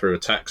scanning through a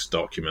text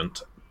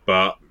document,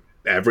 but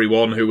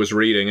everyone who was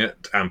reading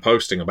it and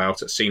posting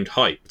about it seemed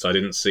hyped. I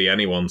didn't see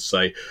anyone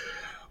say,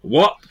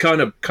 what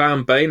kind of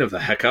Clan Bane of the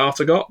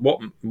Hecata got?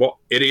 What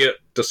idiot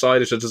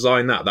decided to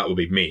design that? That would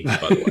be me, by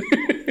the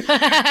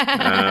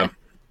way.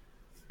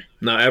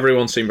 No,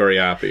 everyone seemed very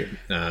happy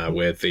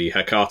with the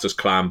Hecata's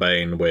Clan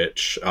Bane,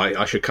 which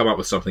I should come up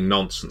with something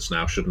nonsense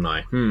now, shouldn't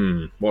I?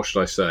 What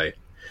should I say?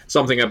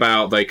 Something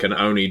about they can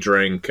only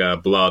drink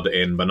blood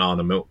in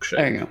banana milkshake.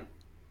 There you go.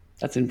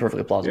 That seems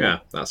perfectly plausible. Yeah,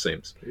 that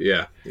seems.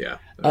 Yeah. It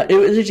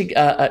was actually,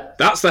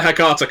 that's the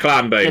Hecata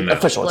Clan Bane now.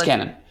 Official, it's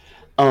canon.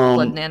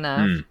 Blood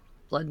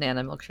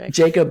Nana milkshake.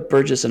 Jacob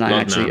Burgess and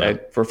I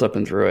were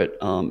flipping through it.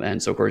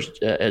 And so, of course,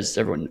 as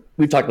everyone,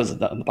 we've talked about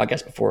this on the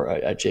podcast before,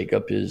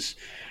 Jacob is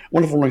a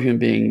wonderful human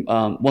being,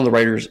 one of the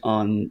writers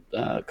on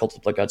Cult of the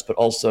Blood Gods, but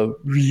also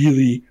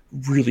really,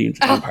 really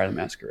into Vampire the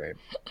Masquerade.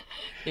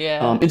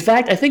 Yeah. In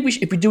fact, I think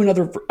if we do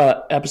another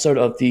episode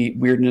of the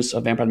weirdness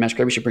of Vampire the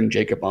Masquerade, we should bring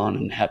Jacob on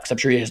and because I'm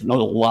sure he knows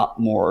a lot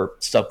more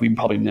stuff we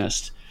probably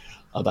missed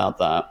about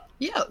that.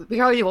 Yeah, we could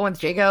probably do one with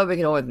Jacob. We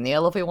could do one with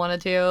Neil if we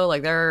wanted to.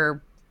 Like, there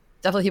are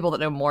definitely people that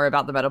know more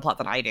about the meta plot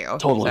than I do.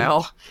 Totally.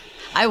 So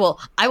I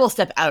will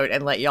step out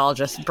and let y'all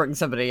just bring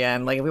somebody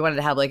in. Like, if we wanted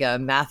to have like a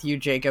Matthew,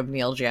 Jacob,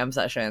 Neil jam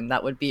session,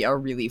 that would be a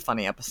really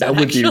funny episode. That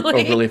would be a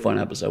really fun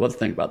episode. What to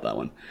think about that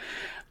one?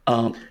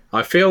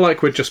 I feel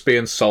like we'd just be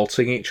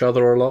insulting each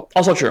other a lot.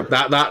 Also true.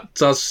 That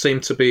does seem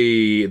to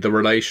be the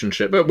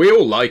relationship. But we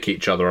all like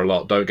each other a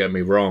lot, don't get me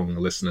wrong,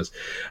 listeners.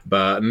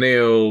 But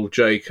Neil,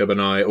 Jacob,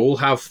 and I all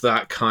have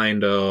that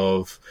kind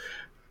of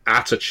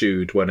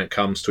attitude when it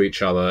comes to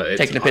each other. It's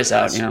taking the piss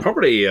out, yeah.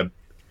 Probably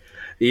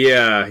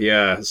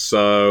yeah.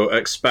 So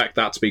expect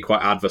that to be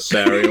quite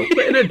adversarial,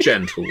 but in a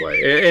gentle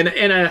way,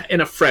 in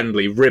a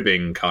friendly,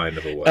 ribbing kind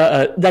of a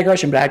way.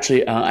 Digression, but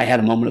actually, I had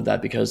a moment of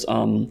that because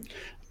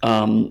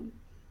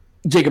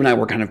Jacob and I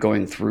were kind of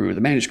going through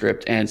the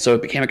manuscript, and so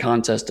it became a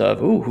contest of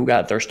who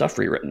got their stuff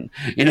rewritten,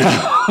 you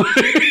know.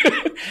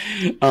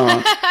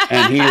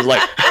 And he was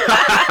like,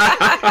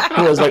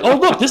 "Oh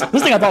look, this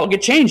thing I thought would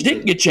get changed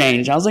didn't get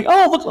changed." I was like,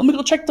 "Oh look, let me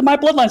go check my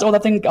bloodlines. Oh,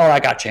 that thing,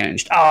 that got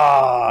changed."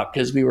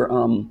 Because we were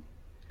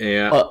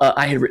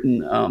I had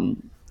written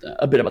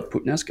a bit about the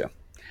Puttanesco,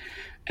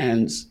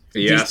 And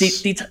yes.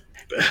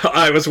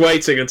 I was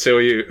waiting until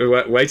you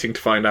were waiting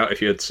to find out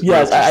if you had.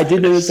 Yes, I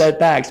did notice that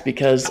back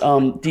because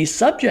the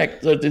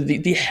subject,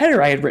 the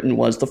header I had written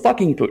was the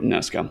fucking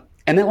Putinesca.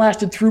 And that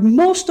lasted through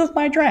most of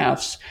my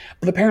drafts,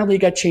 but apparently it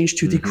got changed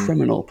to the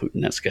criminal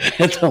Putinesca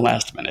at the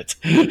last minute.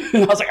 And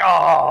I was like,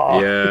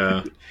 oh.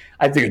 Yeah.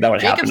 I figured that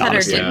would happen, Jacob's header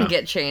honestly. didn't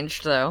get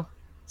changed, though.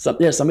 Some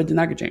it did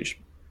not get changed.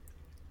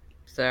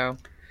 So,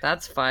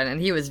 that's fun. And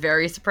he was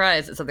very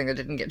surprised at something that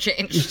didn't get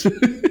changed.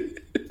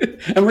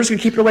 And we're just going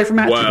to keep it away from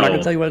Matthew. I'm not going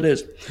to tell you what it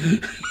is.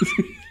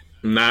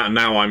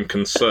 Now I'm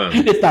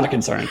concerned. It's not a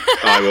concern.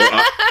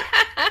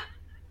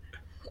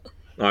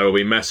 I will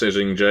be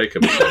messaging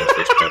Jacob as soon as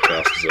this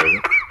podcast is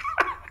over.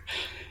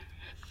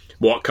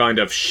 What kind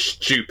of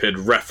stupid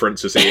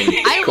references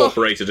he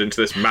incorporated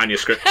into this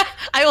manuscript?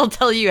 I will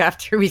tell you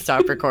after we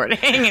stop recording,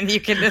 and you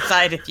can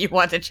decide if you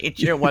want to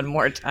change it one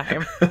more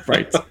time.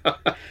 Right.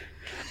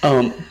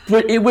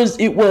 But it was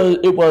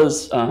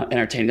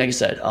entertaining. Like I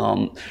said,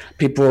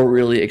 people were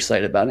really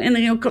excited about it. And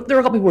then, there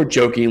were a couple people who were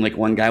joking. Like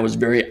one guy was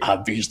very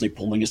obviously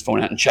pulling his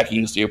phone out and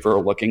checking to see if we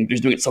were looking. He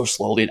was doing it so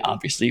slowly and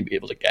obviously be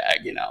able to gag,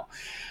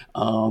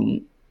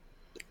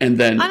 And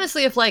then,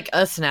 honestly, if like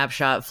a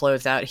snapshot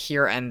floats out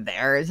here and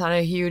there, it's not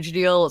a huge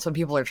deal. It's when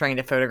people are trying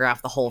to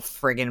photograph the whole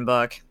friggin'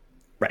 book.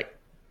 Right.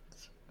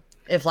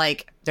 If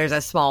like there's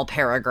a small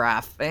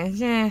paragraph,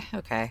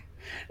 okay.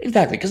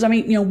 Exactly, because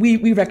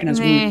we recognize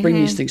when we bring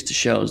these things to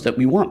shows that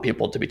we want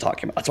people to be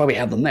talking about. That's why we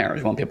have them there.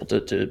 We want people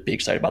to be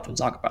excited about them and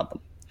talk about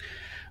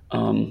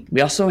them.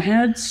 We also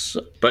had...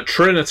 But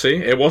Trinity,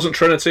 it wasn't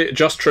Trinity,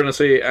 just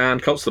Trinity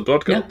and Cults of the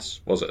Blood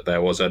Gods, was it?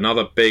 There was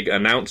another big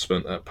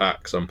announcement at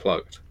PAX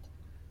Unplugged.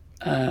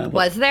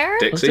 Was there?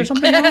 Dixie? Was there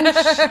something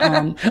else?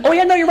 Oh,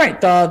 yeah, no, you're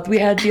right. We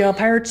had the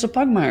Pirates of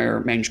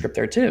Pugmire manuscript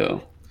there,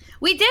 too.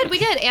 We did.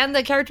 And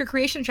the character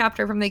creation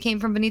chapter from They Came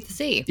From Beneath the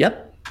Sea.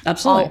 Yep,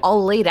 absolutely.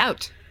 All laid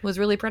out. It was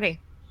really pretty.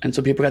 And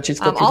so people got a chance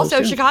to go through also,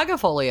 those too. Chicago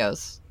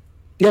Folios.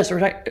 Yes,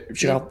 right.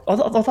 Chicago. I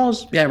thought it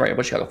was, yeah, right. It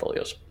was Chicago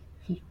Folios.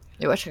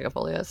 It was Chicago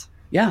Folios.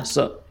 Yeah,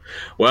 so.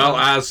 Well,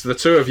 as the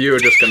two of you are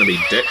just going to be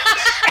dicks.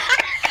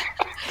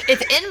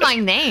 It's in my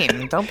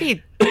name. Don't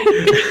be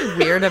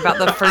weird about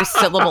the first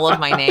syllable of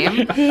my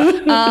name.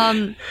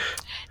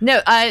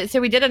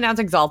 So we did announce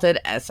Exalted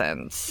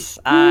Essence.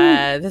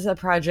 This is a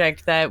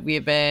project that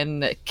we've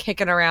been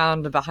kicking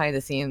around behind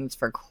the scenes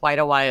for quite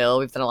a while.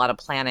 We've done a lot of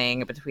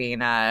planning between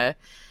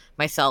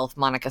myself,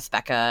 Monica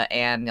Specca,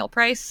 and Neil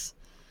Price.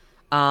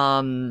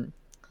 I'm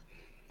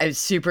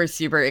super,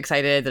 super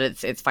excited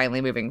that it's finally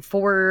moving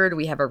forward.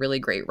 We have a really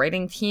great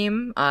writing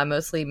team,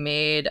 mostly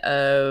made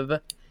of...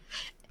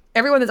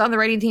 Everyone that's on the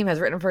writing team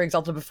has written for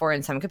Exalted before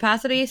in some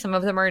capacity. Some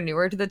of them are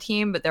newer to the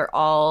team, but they're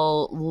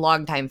all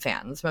longtime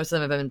fans. Most of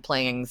them have been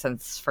playing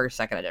since first,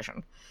 second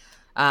edition.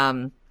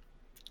 So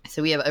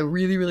we have a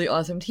really, really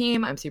awesome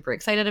team. I'm super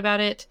excited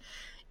about it.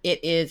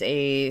 It is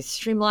a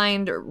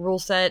streamlined rule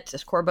set,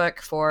 a core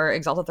book for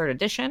Exalted 3rd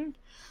edition.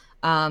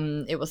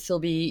 It will still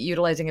be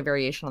utilizing a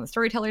variation on the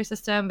storyteller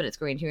system, but it's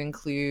going to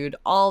include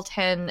all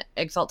 10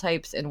 Exalt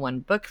types in one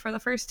book for the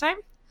first time.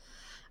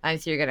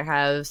 So you're going to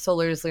have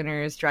Solars,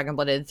 Lunars,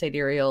 Dragon-Blooded,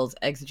 Sidereals,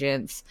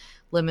 Exigents,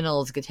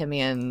 Liminals,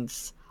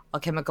 Gatimians,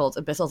 Alchemicals,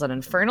 Abyssals, and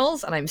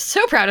Infernals. And I'm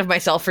so proud of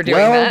myself for doing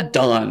that.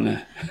 Well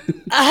done.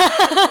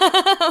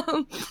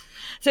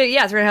 So we're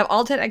going to have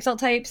all 10 Exalt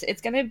types.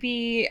 It's going to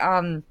be...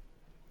 one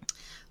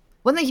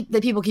thing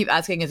that people keep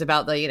asking is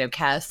about the,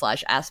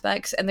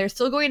 cast/aspects. And they're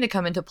still going to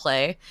come into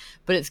play,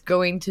 but it's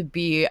going to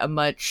be a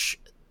much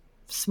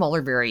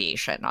smaller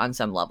variation on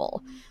some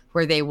level,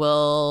 where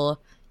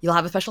you'll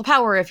have a special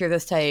power if you're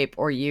this type,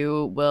 or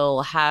you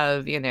will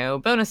have,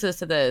 bonuses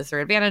to this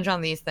or advantage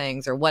on these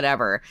things or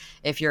whatever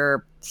if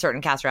you're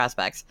certain caster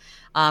aspects.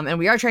 And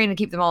we are trying to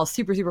keep them all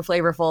super, super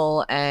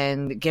flavorful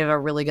and give a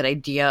really good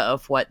idea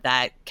of what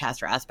that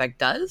caster aspect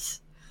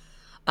does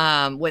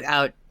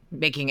without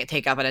making it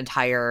take up an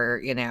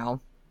entire,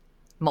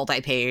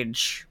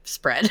 multi-page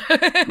spread.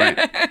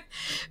 Right.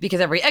 Because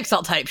every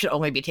Exalt type should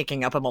only be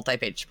taking up a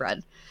multi-page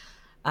spread.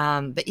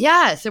 But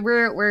yeah, so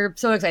we're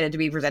so excited to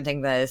be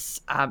presenting this.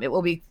 It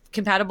will be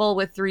compatible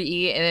with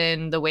 3E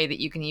in the way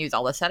that you can use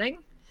all the setting.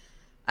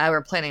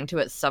 We're planning to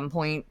at some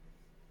point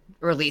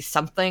release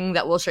something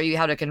that will show you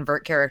how to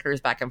convert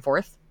characters back and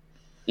forth.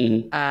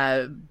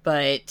 Mm-hmm.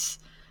 But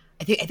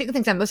I think the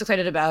things I'm most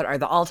excited about are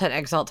the all 10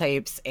 Exalt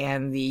types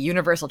and the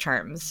universal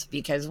charms,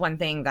 because one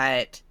thing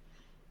that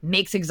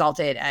makes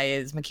Exalted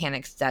as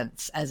mechanics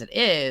dense as it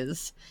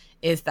is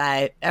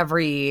that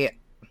every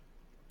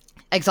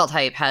Exalt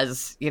type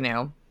has,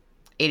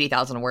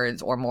 80,000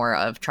 words or more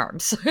of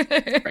charms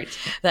right.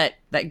 that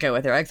go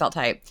with their Exalt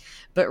type.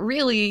 But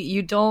really,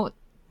 you don't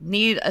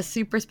need a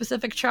super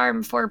specific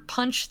charm for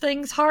punch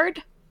things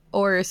hard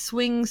or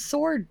swing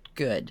sword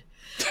good.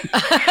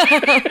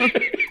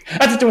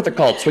 That's just what they're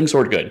called, swing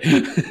sword good.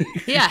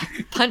 Yeah,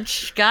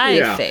 punch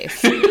guy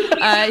face.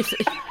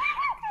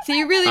 So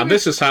you really... And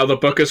this is how the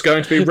book is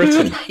going to be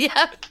written.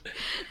 Yeah.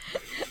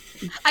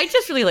 I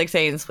just really like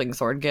saying swing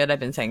sword good. I've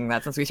been saying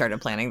that since we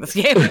started planning this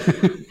game.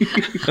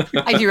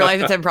 I do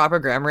realize it's improper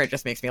grammar. It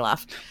just makes me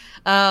laugh.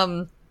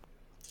 But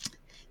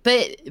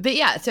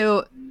yeah,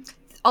 so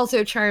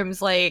also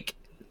charms like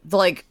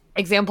the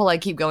example I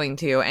keep going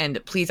to,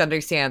 and please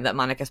understand that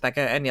Monica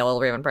Specca and Neil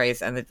Raymond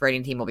Price and the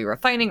writing team will be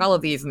refining all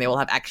of these, and they will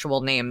have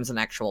actual names and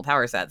actual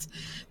power sets.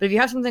 But if you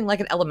have something like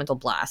an elemental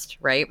blast,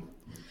 right,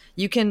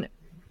 you can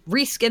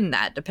reskin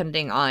that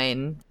depending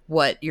on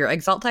what your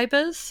exalt type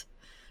is.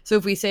 So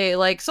if we say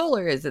like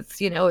solars,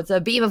 it's it's a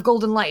beam of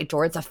golden light,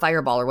 or it's a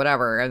fireball or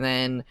whatever, and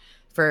then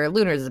for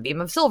lunars, it's a beam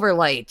of silver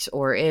light,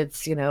 or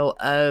it's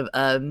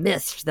a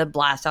mist that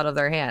blasts out of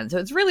their hand. So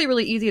it's really,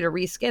 really easy to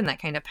reskin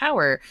that kind of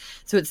power,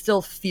 so it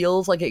still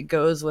feels like it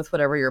goes with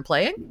whatever you're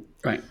playing,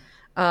 right?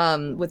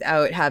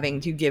 Without having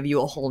to give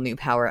you a whole new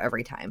power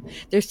every time.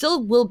 There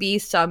still will be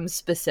some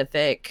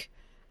specific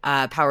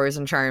powers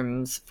and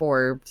charms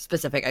for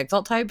specific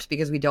exalt types,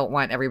 because we don't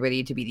want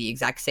everybody to be the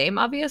exact same,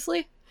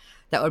 obviously.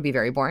 That would be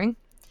very boring.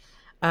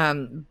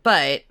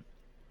 But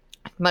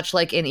much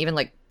like in even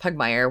like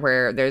Pugmire,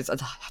 where there's a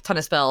ton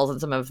of spells and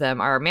some of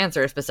them are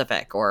Mancer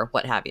specific or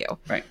what have you.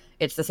 Right.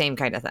 It's the same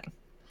kind of thing.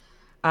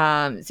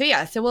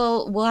 So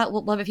we'll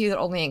have a few that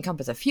only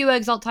encompass a few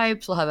exalt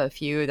types. We'll have a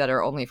few that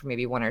are only for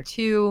maybe one or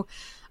two.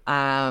 We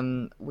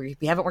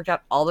haven't worked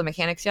out all the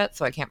mechanics yet,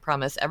 so I can't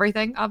promise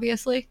everything,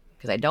 obviously,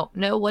 because I don't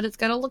know what it's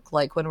going to look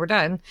like when we're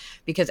done.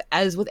 Because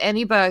as with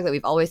any bug that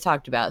we've always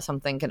talked about,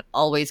 something can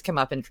always come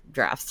up in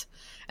drafts,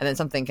 and then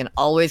something can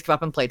always come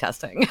up in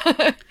playtesting.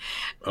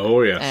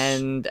 Oh, yes.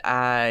 And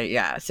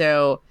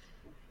so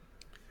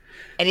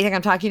anything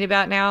I'm talking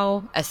about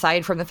now,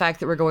 aside from the fact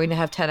that we're going to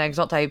have 10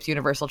 exalt types,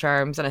 universal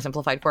charms, and a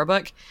simplified core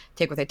book,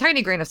 take with a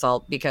tiny grain of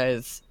salt,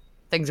 because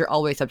things are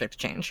always subject to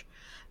change.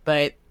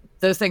 But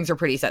those things are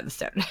pretty set in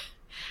stone.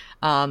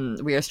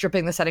 We are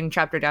stripping the setting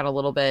chapter down a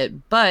little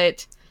bit,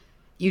 but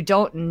you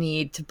don't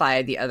need to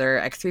buy the other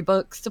X3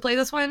 books to play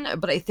this one.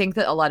 But I think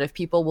that a lot of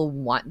people will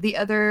want the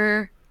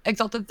other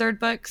Exalted Third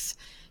books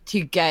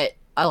to get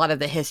a lot of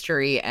the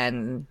history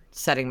and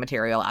setting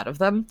material out of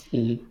them.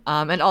 Mm-hmm.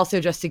 And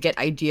also just to get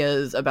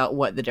ideas about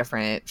what the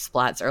different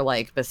splats are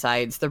like,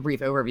 besides the brief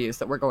overviews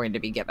that we're going to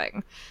be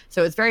giving.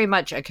 So it's very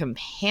much a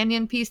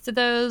companion piece to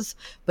those,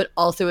 but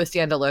also a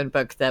standalone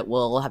book that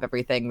will have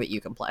everything that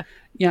you can play.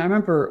 Yeah, I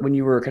remember when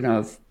you were kind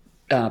of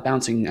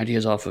bouncing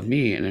ideas off of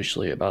me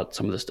initially about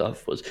some of the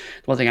stuff, was the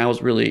one thing I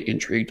was really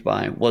intrigued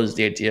by was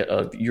the idea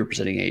of you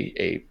presenting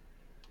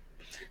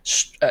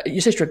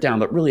you say stripped down,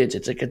 but really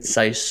it's a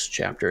concise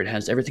chapter. It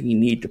has everything you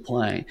need to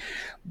play,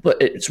 but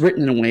it's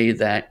written in a way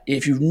that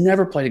if you've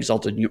never played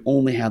Exalted and you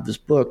only have this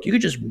book, you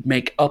could just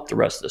make up the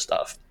rest of the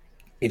stuff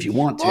if you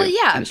want to. Well,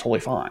 yeah, and it's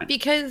totally fine.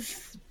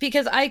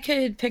 Because I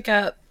could pick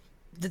up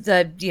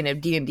the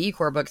D&D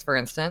core books, for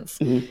instance,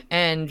 mm-hmm.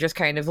 and just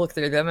kind of look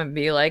through them and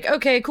be like,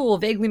 okay, cool,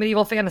 vaguely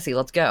medieval fantasy,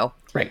 let's go.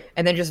 Right.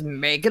 And then just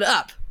make it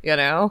up,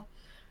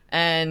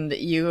 and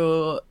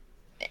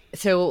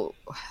so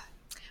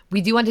we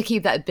do want to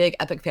keep that big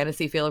epic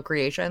fantasy feel of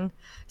creation.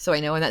 So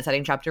I know in that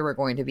setting chapter, we're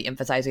going to be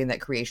emphasizing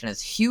that creation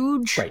is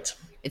huge. Right.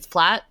 It's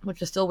flat,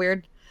 which is still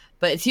weird,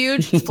 but it's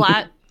huge. It's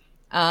flat.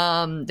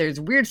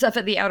 There's weird stuff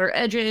at the outer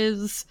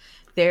edges.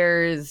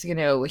 There's,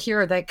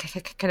 here are the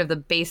kind of the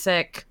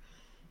basic,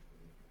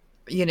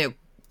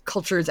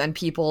 cultures and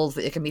peoples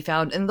that can be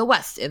found in the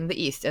West, in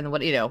the East, and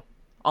what,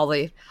 all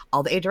the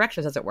 8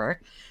 directions, as it were.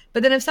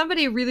 But then if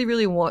somebody really,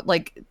 really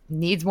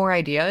needs more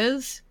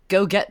ideas,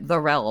 go get The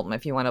Realm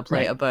if you want to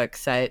play a book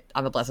set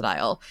on the Blessed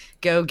Isle.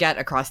 Go get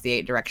Across the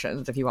 8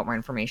 Directions if you want more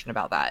information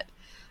about that.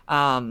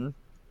 And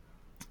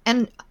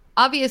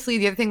obviously,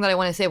 the other thing that I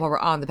want to say while we're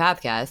on the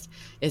Pathcast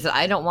is that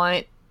I don't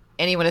want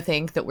anyone to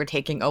think that we're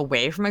taking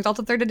away from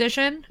Exalted 3rd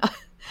Edition.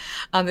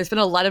 There's been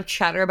a lot of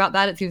chatter about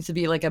that. It seems to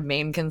be like a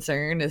main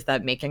concern, is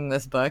that making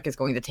this book is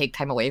going to take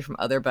time away from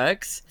other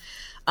books.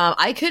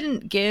 I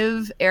couldn't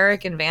give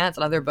Eric and Vance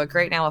another book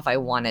right now if I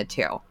wanted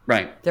to.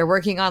 Right. They're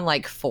working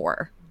on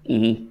 4.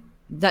 Mm-hmm.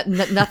 That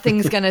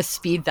nothing's going to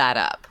speed that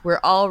up. We're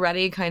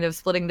already kind of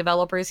splitting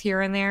developers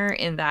here and there,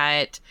 in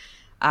that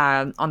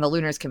on the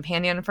Lunar's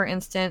Companion, for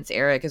instance,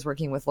 Eric is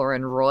working with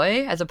Lauren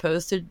Roy as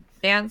opposed to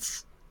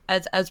Vance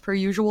as per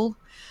usual,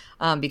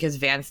 because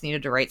Vance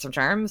needed to write some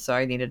charms, so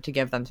I needed to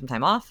give them some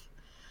time off.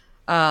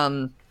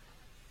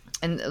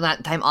 And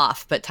not time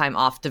off, but time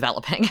off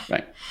developing.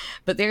 Right.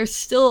 But there's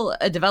still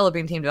a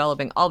developing team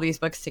developing all these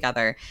books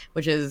together,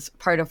 which is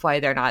part of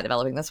why they're not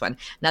developing this one.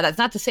 Now, that's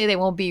not to say they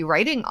won't be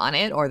writing on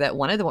it, or that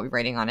one of them won't be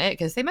writing on it,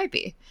 because they might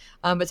be.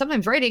 But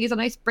sometimes writing is a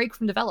nice break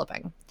from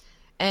developing.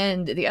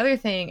 And the other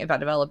thing about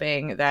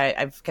developing that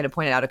I've kind of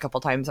pointed out a couple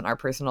times in our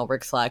personal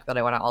work Slack that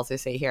I want to also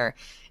say here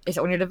is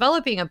that when you're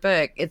developing a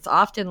book, it's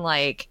often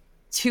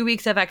 2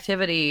 weeks of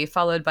activity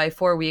followed by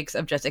 4 weeks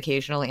of just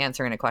occasionally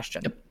answering a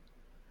question. Yep.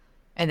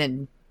 And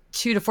then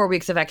 2 to 4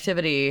 weeks of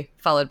activity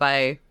followed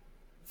by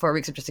 4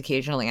 weeks of just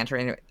occasionally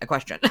answering a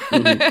question.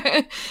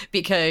 Mm-hmm.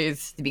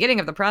 Because the beginning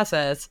of the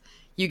process,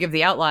 you give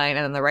the outline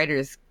and then the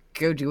writers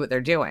go do what they're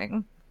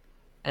doing.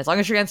 And as long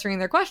as you're answering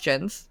their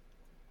questions,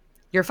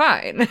 you're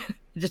fine.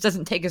 It just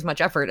doesn't take as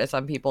much effort as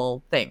some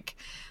people think.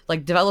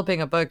 Like,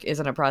 developing a book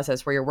isn't a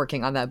process where you're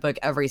working on that book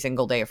every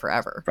single day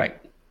forever. Right.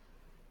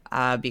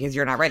 Because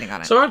you're not writing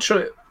on it. So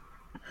actually,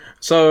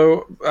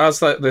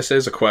 this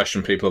is a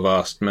question people have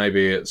asked,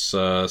 maybe it's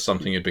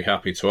something you'd be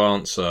happy to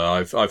answer.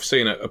 I've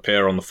seen it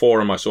appear on the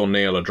forum. I saw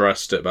Neil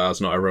addressed it, but as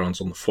not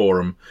everyone's on the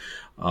forum,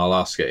 I'll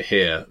ask it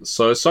here.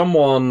 So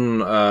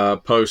someone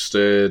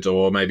posted,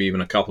 or maybe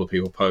even a couple of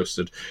people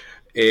posted,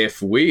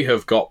 if we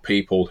have got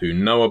people who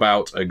know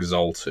about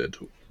Exalted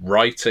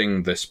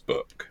writing this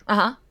book,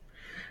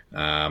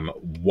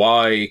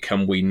 why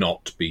can we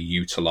not be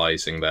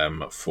utilising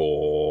them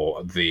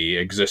for the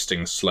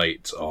existing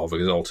slate of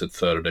Exalted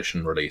 3rd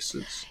edition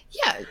releases?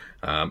 Yeah.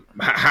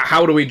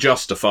 How do we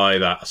justify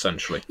that,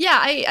 essentially? Yeah,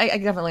 I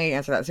can definitely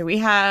answer that. So we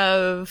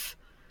have...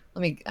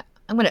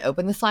 I'm going to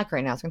open the Slack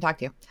right now so I can talk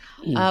to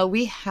you.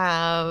 We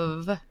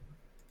have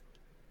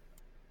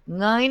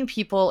 9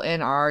 people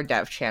in our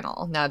dev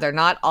channel. Now, they're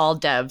not all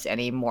devs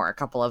anymore. A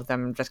couple of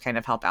them just kind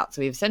of help out.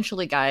 So we've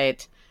essentially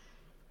got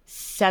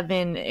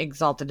 7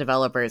 Exalted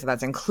developers, and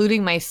that's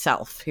including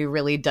myself, who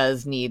really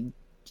does need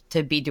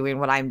to be doing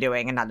what I'm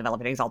doing and not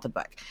developing an Exalted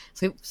book.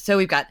 So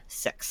we've got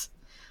 6.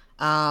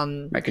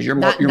 Right, because you're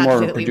more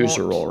of a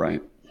producer role,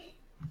 right?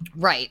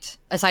 Right,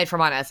 aside from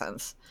on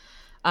Essence.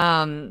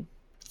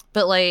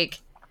 But like,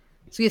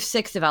 so we have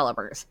 6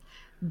 developers.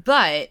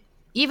 But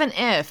even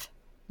if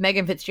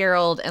Megan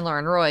Fitzgerald and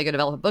Lauren Roy go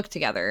develop a book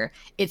together,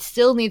 it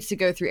still needs to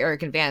go through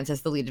Eric and Vance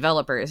as the lead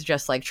developers,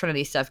 just like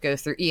Trinity stuff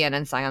goes through Ian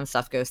and Scion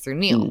stuff goes through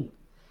Neil.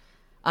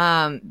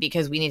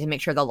 Because we need to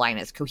make sure the line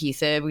is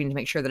cohesive. We need to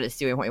make sure that it's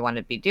doing what we want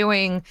it to be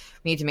doing.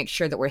 We need to make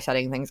sure that we're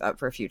setting things up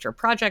for future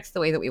projects the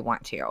way that we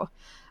want to.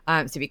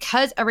 So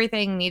because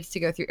everything needs to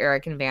go through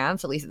Eric and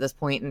Vance, at least at this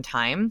point in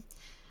time,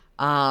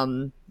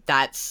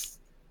 that's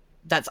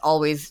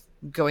always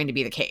going to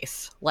be the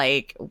case.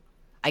 Like,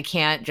 I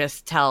can't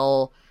just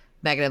tell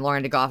Megan and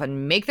Lauren to go off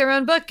and make their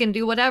own book and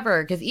do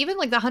whatever. Because even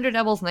like the 100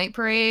 Devils Night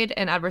Parade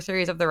and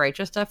Adversaries of the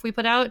Righteous stuff we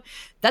put out,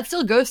 that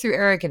still goes through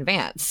Eric and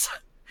Vance.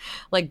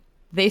 Like,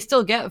 they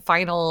still get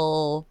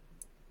final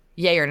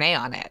yay or nay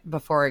on it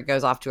before it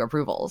goes off to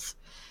approvals.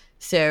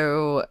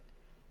 So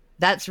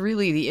that's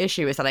really the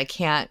issue, is that I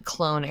can't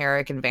clone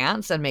Eric and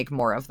Vance and make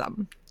more of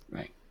them.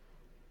 Right.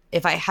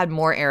 If I had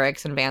more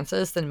Erics and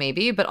Vances, then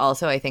maybe, but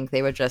also I think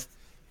they would just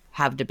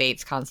have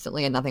debates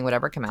constantly and nothing would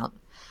ever come out.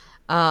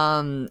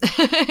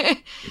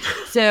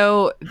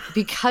 So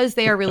because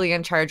they are really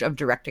in charge of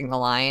directing the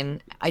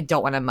line, I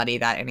don't want to muddy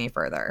that any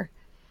further.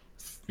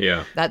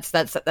 Yeah. That's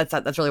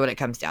really what it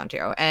comes down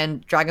to.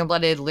 And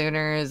Dragon-Blooded,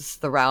 Lunars,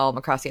 The Realm,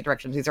 Across the Eight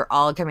Directions, these are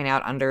all coming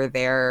out under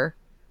their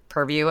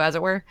purview, as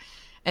it were.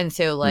 And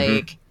so,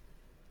 like,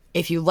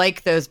 if you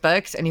like those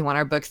books and you want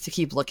our books to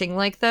keep looking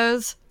like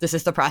those, this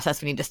is the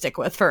process we need to stick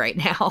with for right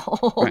now.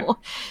 Right.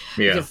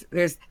 Yeah.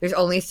 Because there's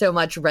only so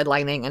much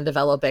redlining and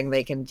developing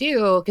they can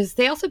do, because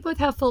they also both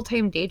have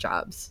full-time day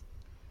jobs.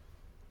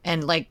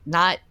 And, like,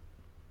 not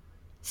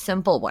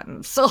simple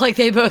ones. So, like,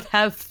 they both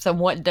have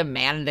somewhat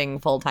demanding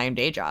full-time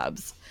day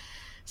jobs.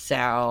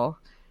 So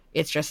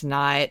it's just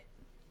not...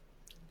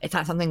 It's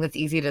not something that's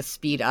easy to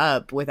speed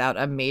up without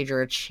a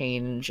major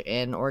change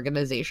in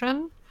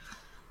organization.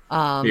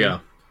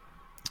 Yeah.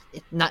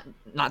 Not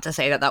to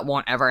say that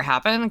won't ever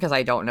happen, because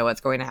I don't know what's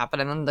going to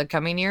happen in the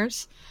coming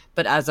years.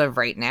 But as of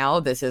right now,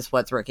 this is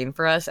what's working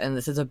for us, and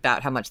this is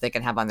about how much they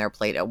can have on their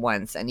plate at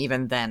once. And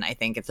even then, I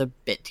think it's a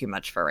bit too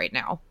much for right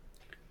now.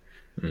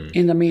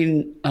 And I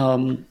mean,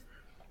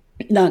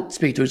 not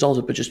speak to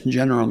Exalted, but just in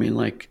general, I mean,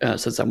 like,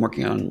 since I'm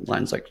working on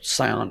lines like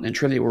Scion and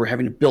Trinity, where we're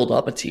having to build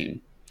up a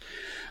team,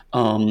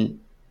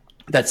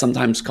 that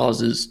sometimes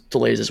causes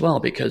delays as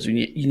well, because you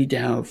need to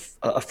have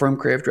a firm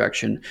creative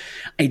direction.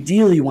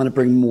 Ideally, you want to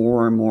bring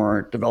more and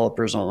more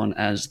developers on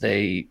as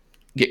they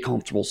get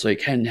comfortable so you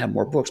can have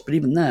more books. But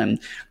even then,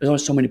 there's only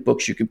so many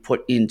books you can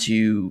put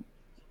into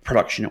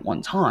production at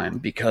one time,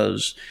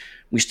 because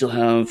we still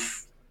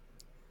have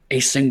a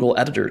single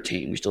editor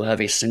team. We still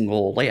have a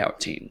single layout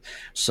team.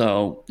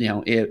 So, you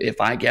know, if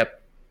I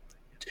get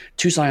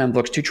 2 Scion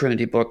books, 2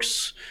 Trinity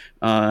books,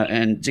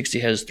 and Zixi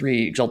has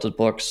 3 Exalted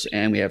books,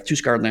 and we have 2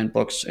 Scarlet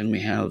books, and we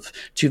have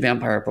 2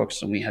 Vampire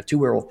books, and we have 2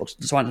 Werewolf books,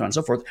 and so on and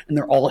so forth, and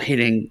they're all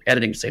hitting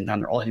editing at the same time,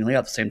 they're all hitting layout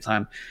at the same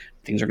time,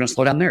 things are going to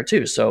slow down there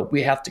too. So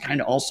we have to kind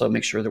of also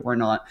make sure that we're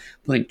not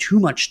putting too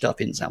much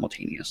stuff in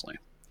simultaneously,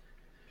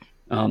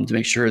 to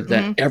make sure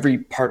that every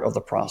part of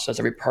the process,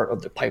 every part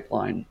of the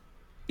pipeline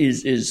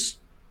is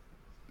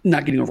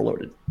not getting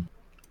overloaded.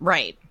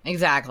 Right,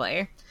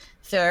 exactly.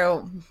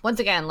 So once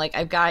again, like,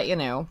 I've got, you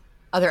know,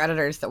 other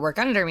editors that work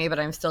under me, but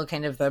I'm still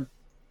kind of the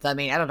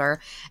main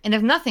editor. And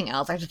if nothing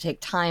else, I have to take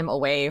time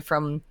away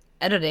from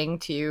editing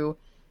to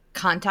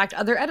contact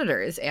other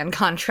editors and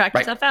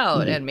contract stuff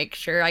out and make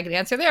sure I can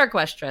answer their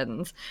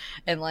questions.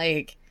 And,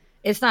 like,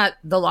 it's not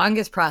the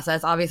longest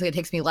process. Obviously, it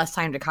takes me less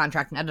time to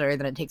contract an editor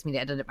than it takes me to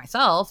edit it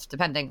myself,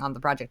 depending on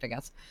the project, I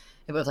guess.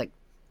 It was like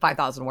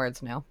 5,000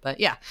 words now, but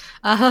yeah.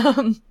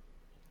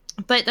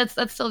 But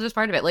that's still just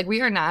part of it. Like,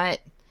 we are not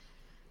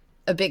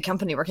a big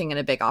company working in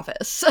a big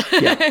office.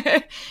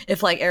 Yeah.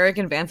 If like Eric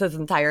and Vance's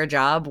entire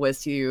job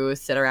was to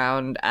sit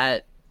around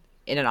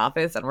in an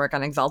office and work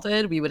on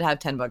Exalted, we would have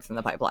 10 books in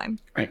the pipeline.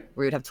 Right.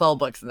 We would have 12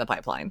 books in the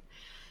pipeline.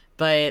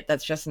 But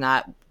that's just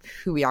not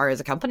who we are as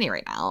a company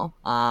right now.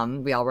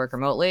 We all work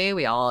remotely.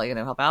 We all,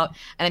 help out.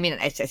 And I mean,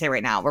 I say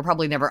right now, we're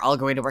probably never all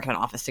going to work in an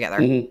office together.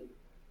 Mm-hmm.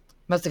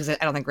 Mostly because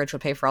I don't think Rich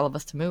would pay for all of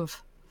us to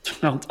move. I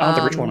don't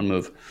think Rich want to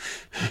move.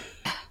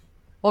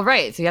 Well,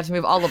 right. So you have to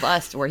move all of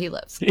us to where he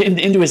lives.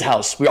 Into his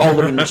house. We all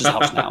live in Rich's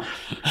house now.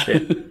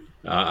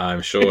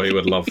 I'm sure he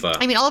would love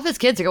that. I mean, all of his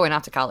kids are going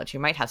off to college. He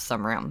might have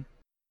some room.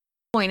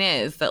 The point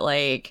is that,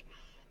 like,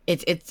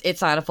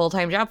 it's not a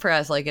full-time job for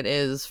us like it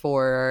is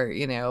for,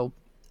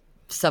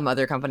 some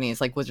other companies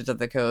like Wizards of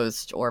the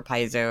Coast or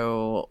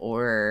Paizo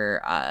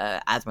or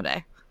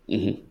Asmodee.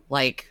 Mm-hmm.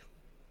 Like,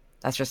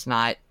 that's just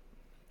not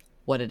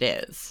what it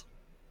is.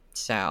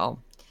 So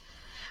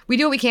we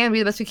do what we can, we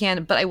do the best we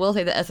can, but I will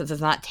say that Essence is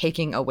not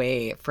taking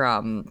away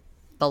from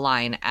the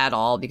line at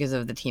all because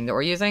of the team that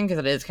we're using, because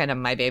it is kind of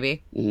my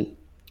baby. Mm-hmm.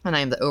 And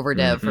I am the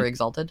overdev for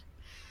Exalted.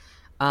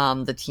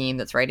 The team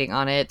that's writing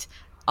on it,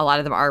 a lot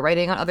of them are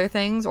writing on other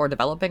things or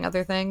developing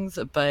other things,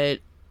 but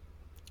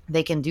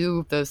they can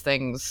do those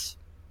things,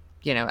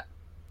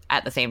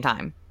 at the same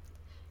time.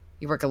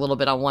 You work a little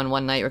bit on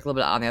one night, you work a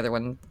little bit on the other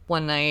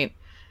one night.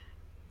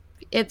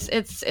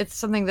 It's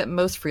something that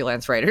most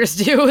freelance writers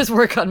do, is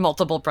work on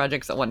multiple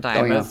projects at one time.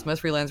 Oh, yeah.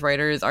 Most freelance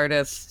writers,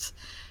 artists,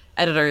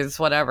 editors,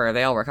 whatever,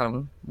 they all work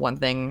on one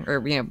thing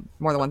or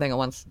more than one thing at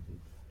once.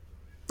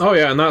 Oh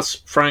yeah, and that's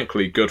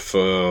frankly good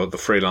for the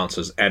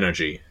freelancer's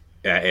energy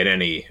in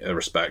any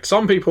respect.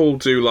 Some people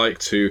do like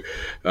to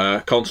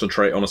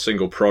concentrate on a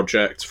single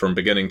project from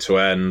beginning to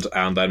end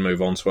and then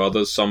move on to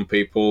others. Some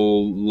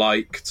people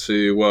like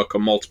to work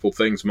on multiple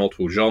things,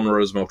 multiple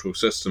genres, multiple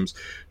systems,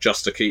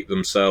 just to keep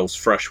themselves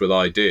fresh with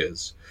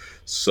ideas.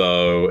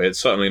 So it's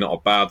certainly not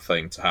a bad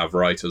thing to have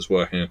writers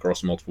working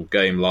across multiple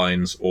game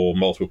lines or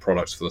multiple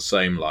products for the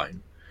same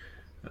line.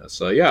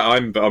 So yeah,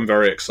 I'm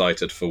very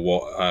excited for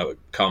what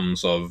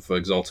comes of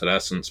Exalted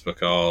Essence,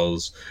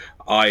 because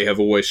I have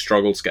always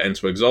struggled to get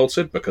into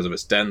Exalted because of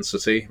its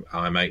density.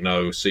 I make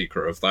no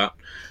secret of that.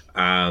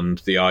 And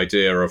the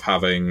idea of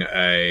having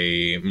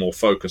a more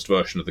focused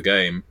version of the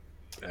game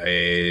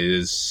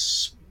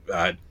is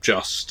it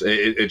just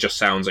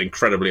sounds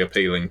incredibly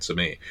appealing to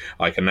me.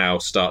 I can now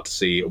start to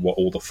see what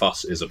all the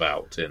fuss is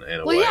about in a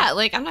way. Well, yeah,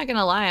 like, I'm not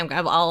gonna lie,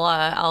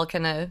 I'll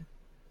kind of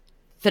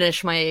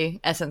finish my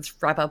Essence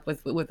wrap up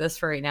with this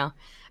for right now,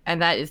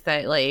 and that is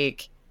that,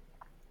 like,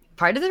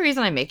 part of the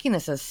reason I'm making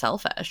this is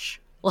selfish.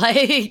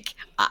 Like,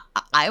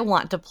 I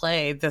want to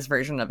play this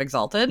version of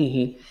Exalted,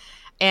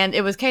 and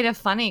it was kind of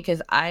funny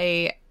because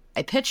I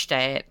pitched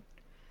it,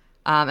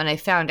 and I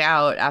found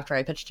out after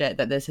I pitched it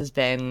that this has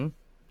been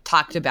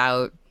talked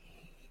about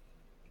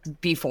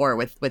before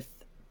with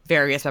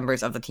various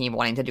members of the team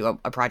wanting to do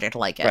a project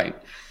like it. Right.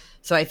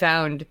 So I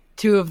found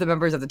two of the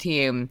members of the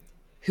team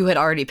who had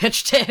already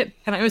pitched it.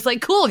 And I was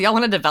like, cool, y'all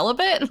want to develop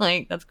it?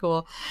 Like, that's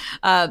cool.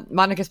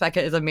 Monica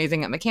Specca is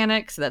amazing at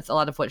mechanics. So that's a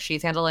lot of what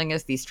she's handling,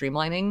 is the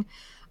streamlining.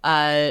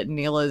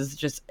 Neela's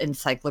just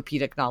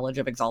encyclopedic knowledge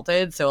of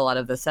Exalted. So a lot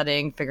of the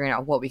setting, figuring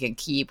out what we can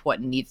keep,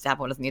 what needs to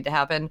happen, what doesn't need to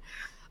happen.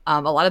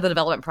 A lot of the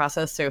development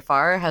process so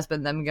far has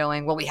been them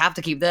going, well, we have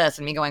to keep this.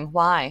 And me going,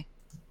 why?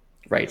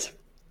 Right.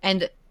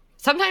 And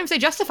sometimes they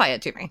justify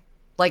it to me.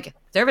 Like,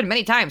 there have been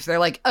many times they're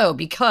like, oh,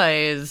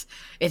 because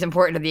it's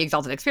important to the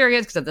Exalted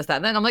experience, because of this, that,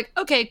 and then. I'm like,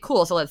 okay,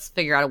 cool, so let's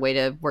figure out a way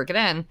to work it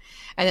in.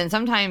 And then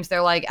sometimes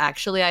they're like,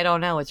 actually, I don't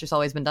know, it's just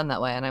always been done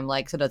that way. And I'm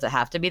like, so does it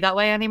have to be that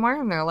way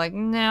anymore? And they're like,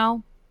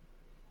 no.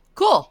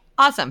 Cool,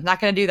 awesome, not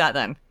going to do that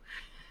then.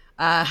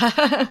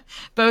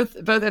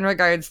 Both in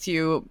regards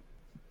to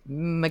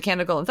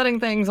mechanical and setting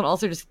things, and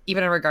also just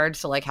even in regards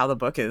to, like, how the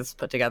book is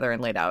put together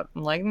and laid out.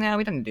 I'm like, no,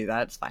 we don't do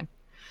that, it's fine.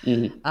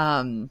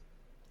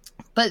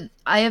 But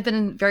I have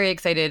been very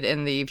excited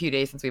in the few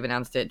days since we've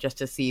announced it just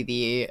to see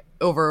the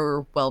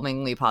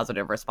overwhelmingly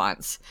positive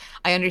response.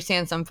 I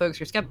understand some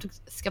folks are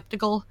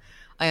skeptical.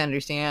 I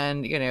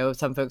understand,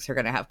 some folks are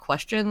going to have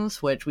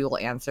questions, which we will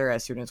answer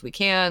as soon as we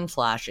can,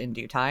 / in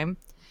due time,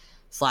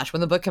 /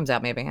 when the book comes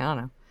out, maybe. I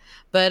don't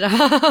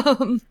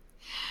know.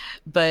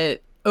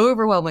 But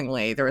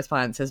overwhelmingly, the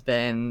response has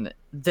been,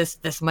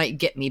 this might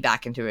get me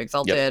back into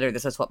Exalted, or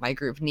this is what my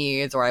group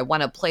needs, or I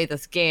want to play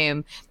this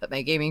game, but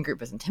my gaming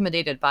group is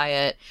intimidated by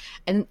it.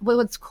 And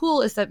what's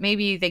cool is that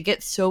maybe they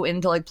get so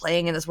into, like,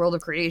 playing in this world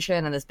of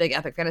creation and this big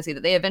epic fantasy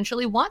that they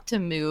eventually want to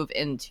move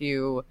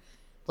into,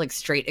 like,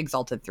 straight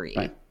Exalted 3.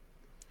 Right.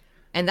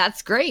 And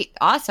that's great.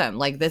 Awesome.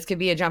 Like, this could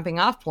be a jumping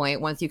off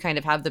point once you kind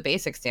of have the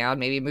basics down,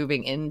 maybe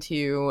moving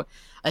into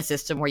a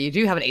system where you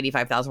do have an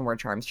 85,000 word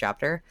charms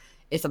chapter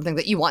is something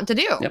that you want to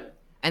do. Yep.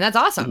 And that's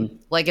awesome.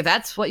 Like, if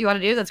that's what you want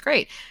to do, that's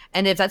great.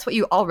 And if that's what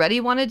you already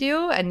want to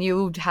do and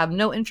you have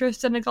no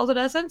interest in Exalted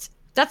Essence,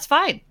 that's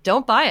fine.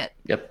 Don't buy it.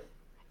 Yep.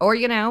 Or,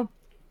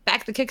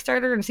 back the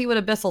Kickstarter and see what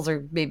Abyssals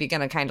are maybe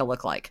going to kind of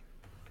look like.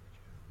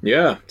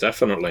 Yeah,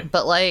 definitely.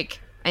 But, like,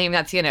 I mean,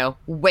 that's,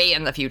 way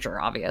in the future,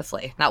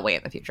 obviously. Not way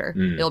in the future.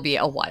 It'll be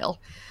a while.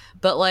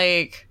 But,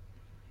 like,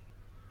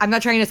 I'm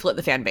not trying to split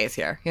the fan base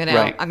here,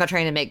 Right. I'm not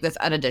trying to make this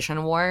an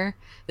edition war.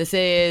 This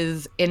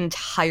is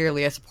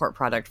entirely a support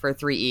product for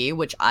 3E,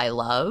 which I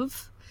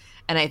love.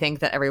 And I think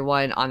that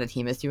everyone on the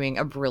team is doing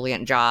a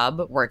brilliant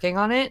job working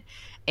on it.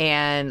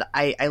 And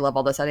I love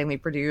all the setting we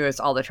produce.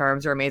 All the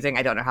charms are amazing.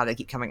 I don't know how they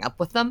keep coming up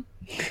with them.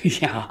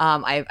 Yeah.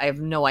 I have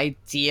no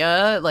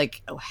idea,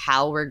 like,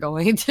 how we're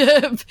going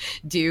to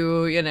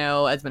do,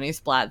 as many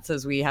splats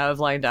as we have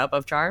lined up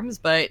of charms.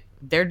 But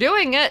they're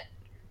doing it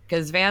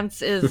because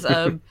Vance is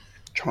a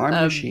charm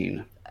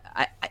machine.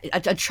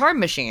 A charm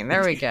machine.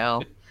 There we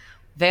go.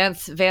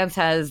 Vance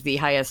has the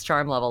highest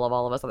charm level of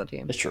all of us on the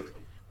team. That's true.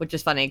 Which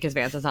is funny because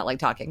Vance does not like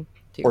talking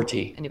to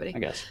anybody. I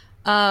guess.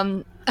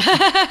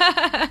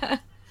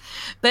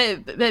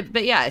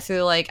 But yeah,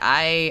 so like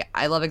I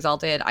love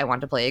Exalted. I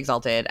want to play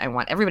Exalted. I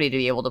want everybody to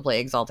be able to play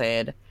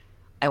Exalted.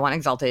 I want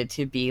Exalted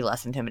to be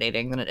less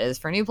intimidating than it is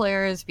for new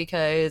players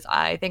because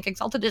I think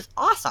Exalted is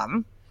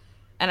awesome.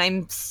 And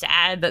I'm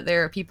sad that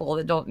there are people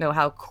that don't know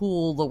how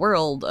cool the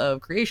world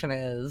of creation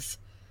is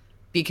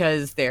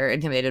because they're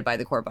intimidated by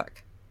the core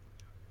book.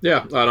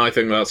 Yeah, and I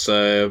think that's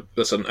an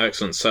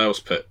excellent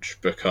sales pitch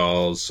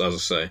because, as I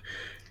say,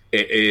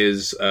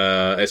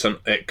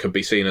 it could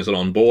be seen as an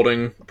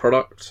onboarding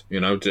product,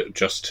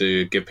 just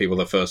to give people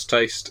their first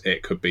taste.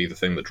 It could be the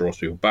thing that draws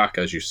people back,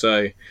 as you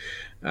say,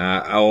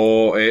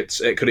 or it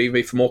could even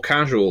be for more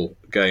casual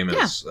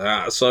gamers.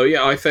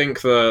 Yeah. I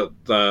think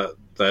that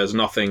there's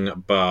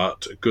nothing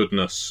but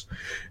goodness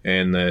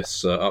in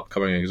this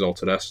upcoming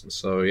Exalted Essence.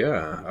 So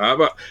yeah,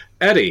 but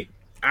Eddie,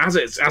 as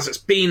it's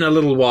been a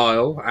little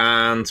while,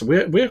 and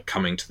we're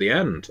coming to the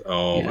end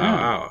of our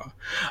hour.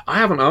 I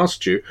haven't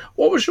asked you,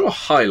 what was your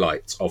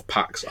highlight of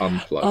PAX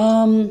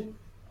Unplugged?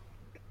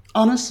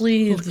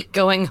 Honestly,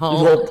 going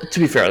home. Well, to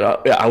be fair,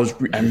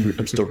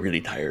 I'm still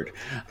really tired.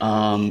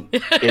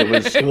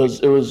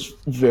 It was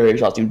very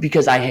exhausting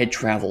because I had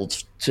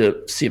traveled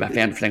to see my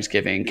family for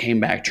Thanksgiving, came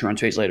back 2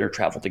 days later,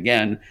 traveled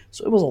again,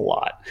 so it was a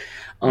lot.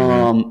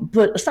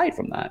 But aside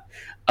from that,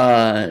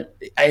 I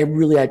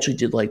really actually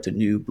did like the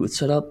new booth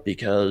setup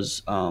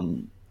because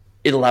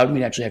it allowed me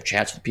to actually have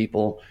chats with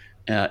people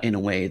in a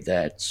way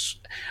that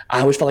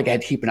I always felt like I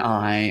had to keep an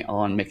eye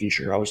on making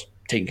sure I was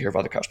taking care of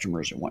other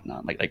customers and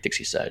whatnot. Like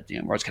Dixie said,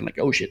 where I was kind of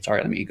like, oh shit,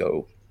 sorry, let me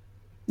go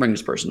ring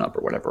this person up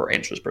or whatever, or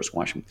answer this person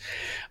question.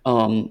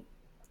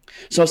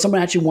 So if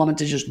someone actually wanted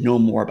to just know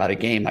more about a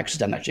game, I could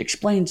then actually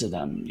explain to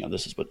them,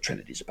 this is what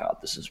Trinity's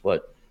about, this is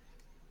what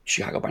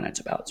Chicago by Night's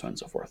about, so on and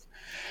so forth.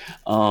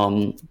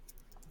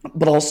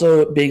 But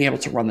also being able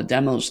to run the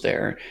demos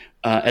there,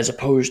 as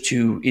opposed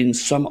to in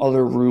some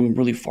other room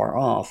really far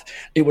off.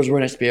 It was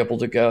really nice to be able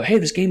to go, hey,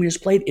 this game you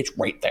just played, it's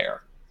right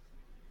there.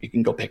 You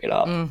can go pick it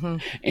up.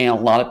 And a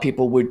lot of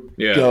people would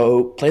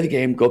go play the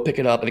game, go pick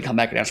it up, and then come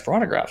back and ask for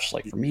autographs,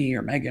 like for me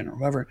or Megan or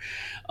whoever,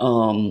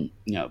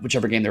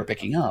 whichever game they were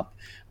picking up.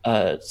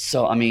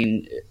 So, I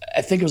mean,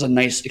 I think it was a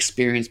nice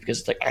experience because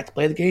it's like I got to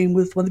play the game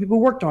with one of the people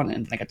who worked on it,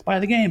 and then I got to buy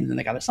the game, and then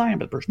they got it signed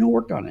by the person who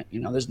worked on it.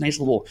 There's a nice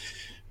little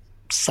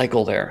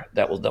cycle there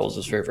that was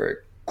just very, very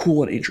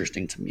cool and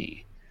interesting to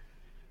me.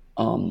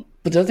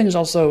 But the other thing is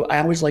also I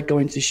always like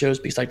going to these shows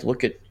because I like to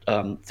look at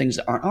things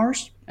that aren't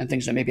ours and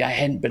things that maybe I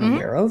hadn't been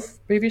aware of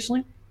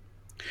previously.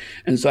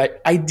 And so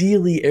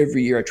ideally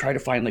every year I try to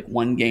find like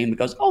one game that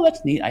goes, oh,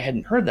 that's neat, I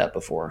hadn't heard that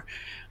before.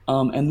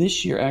 And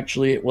this year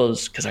actually it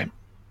was because I'm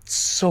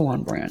so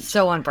on brand.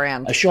 So on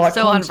brand. A Sherlock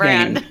Holmes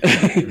game.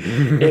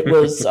 It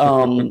was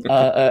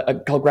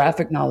called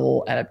Graphic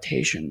Novel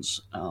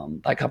Adaptations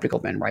by a company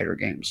called Man Rider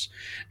Games.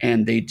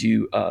 And they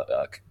do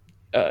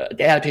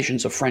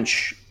adaptations of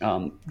French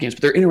games,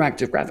 but they're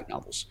interactive graphic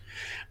novels.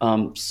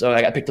 So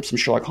I picked up some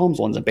Sherlock Holmes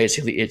ones, and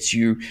basically it's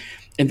you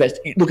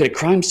look at a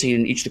crime scene,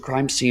 and each of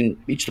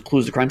the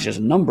clues of the crime scene has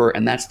a number,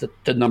 and that's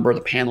the number of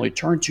the panel you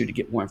turn to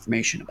get more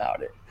information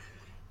about it.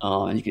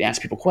 And you can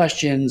ask people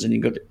questions, and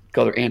you can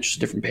go their answers to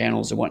different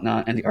panels and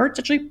whatnot. And the art's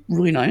actually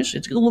really nice.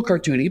 It's a little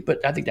cartoony,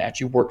 but I think that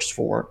actually works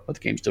for what the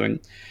game's doing.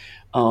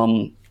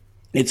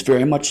 It's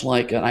very much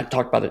like, and I've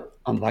talked about it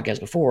on the podcast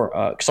before,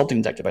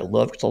 Consulting Detective. I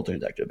love Consulting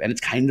Detective, and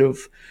it's kind of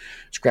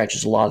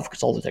scratches a lot of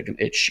Consulting Detective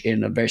itch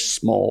in a very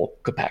small,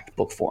 compact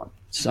book form.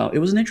 So it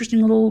was an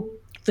interesting little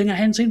thing I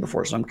hadn't seen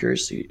before, so I'm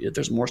curious to see if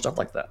there's more stuff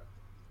like that.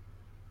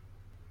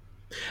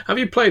 Have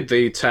you played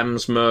the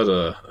Thames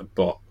Murders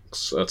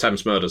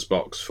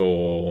box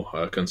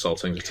for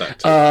Consulting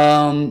Detective?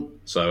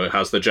 So it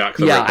has the Jack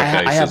the Ripper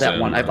cases. I have that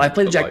one. I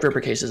played the Jack the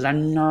Ripper cases, and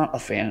I'm not a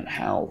fan of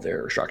how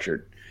they're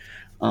structured.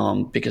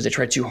 Because they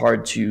try too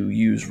hard to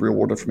use real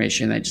world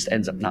information, and it just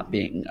ends up not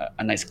being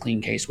a nice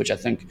clean case, which I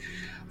think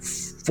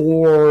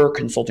for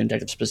Consulting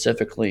Detective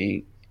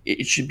specifically,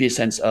 it should be a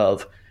sense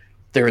of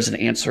there is an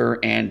answer,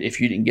 and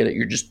if you didn't get it,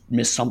 you just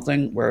missed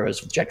something.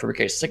 Whereas with Jack the Ripper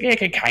case, it's like it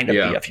can kind of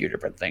be a few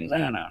different things. I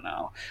don't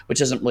know, which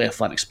isn't really a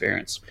fun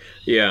experience.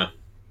 Yeah.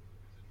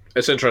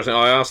 It's interesting.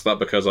 I asked that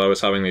because I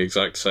was having the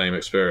exact same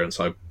experience.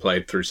 I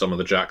played through some of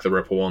the Jack the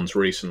Ripper ones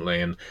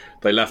recently, and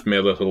they left me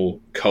a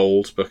little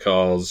cold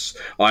because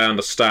I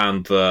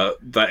understand that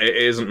it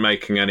isn't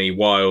making any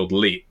wild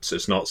leaps.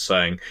 It's not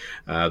saying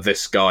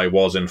this guy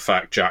was in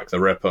fact Jack the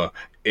Ripper.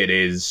 It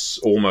is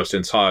almost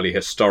entirely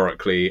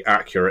historically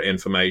accurate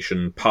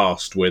information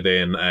passed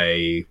within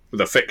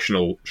the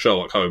fictional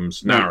Sherlock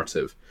Holmes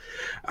narrative.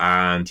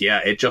 And yeah,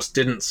 it just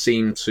didn't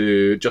seem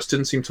to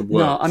work.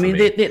 No, I mean,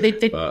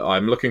 they but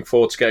I'm looking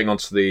forward to getting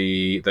onto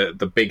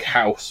the big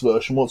house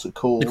version. What's it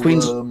called? The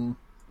Queen's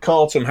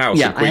Carlton House.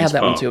 Yeah, I have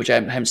that one too, which I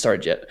haven't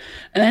started yet.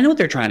 And I know what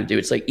they're trying to do.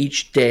 It's like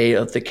each day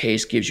of the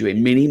case gives you a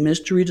mini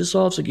mystery to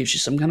solve, so it gives you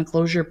some kind of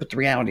closure. But the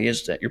reality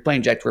is that you're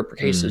playing Jack the Ripper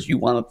cases. You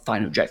want to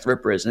find who Jack the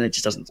Ripper is, and it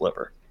just doesn't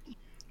deliver.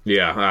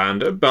 Yeah,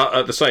 but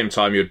at the same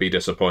time, you'd be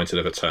disappointed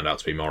if it turned out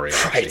to be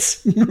Moriarty.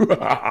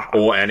 Right.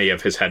 Or any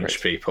of his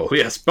hench people.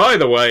 Yes, by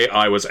the way,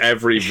 I was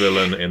every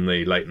villain in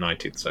the late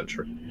 19th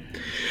century.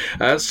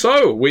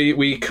 So,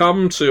 we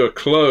come to a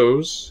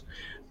close.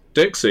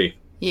 Dixie.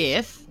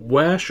 Yes.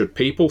 Where should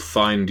people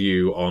find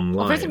you online?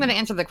 Well, first I'm going to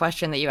answer the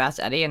question that you asked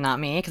Eddie and not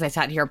me, because I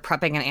sat here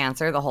prepping an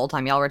answer the whole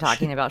time y'all were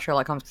talking about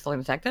Sherlock Holmes Concealing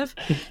Detective.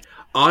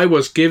 I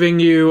was giving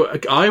you a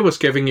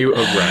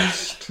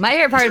rest. My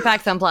favorite part of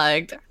PAX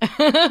Unplugged,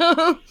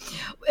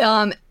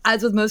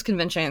 as with most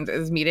conventions,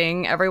 is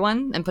meeting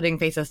everyone and putting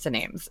faces to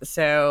names.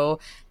 So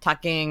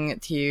talking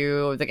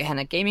to the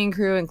Gehenna gaming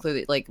crew,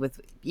 including like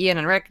with Ian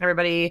and Rick and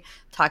everybody,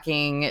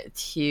 talking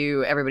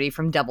to everybody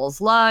from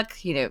Devil's Luck,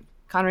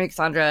 Connery,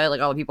 Cassandra,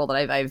 like all the people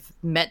that I've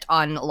met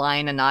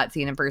online and not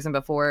seen in person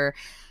before,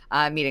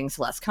 meeting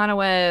Celeste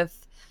Conowith,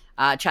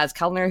 Chaz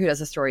Kellner, who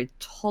does a Story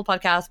Told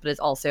podcast, but is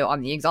also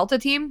on the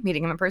Exalted team.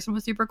 Meeting him in person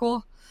was super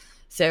cool.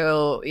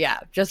 So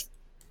yeah, just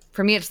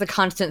for me, it's the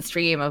constant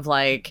stream of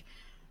like,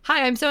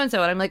 hi, I'm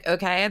so-and-so. And I'm like,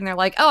 okay. And they're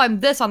like, oh, I'm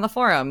this on the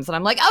forums. And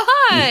I'm like,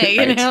 oh, hi,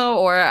 right.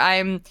 Or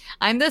I'm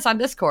this on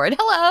Discord.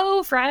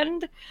 Hello,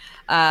 friend.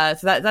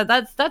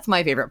 So that's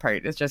my favorite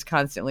part. Is just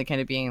constantly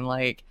kind of being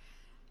like,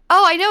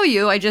 oh, I know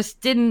you. I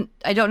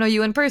don't know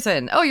you in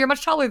person. Oh, you're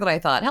much taller than I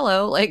thought.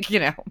 Hello.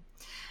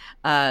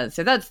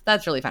 So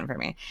that's really fun for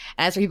me.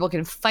 And as for people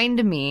can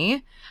find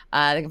me,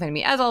 they can find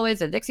me as always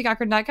at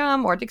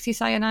DixieCochran.com or Dixie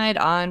Cyanide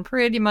on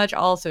pretty much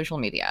all social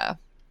media.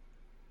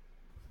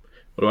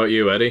 What about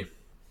you, Eddie?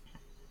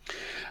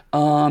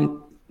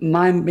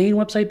 My main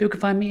website people can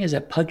find me is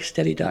at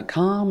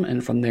pugsteady.com,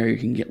 and from there you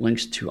can get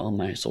links to all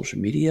my social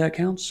media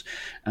accounts.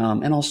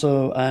 And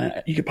also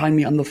you can find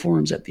me on the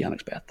forums at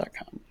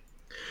theonyxpath.com.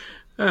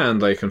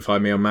 And they can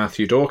find me on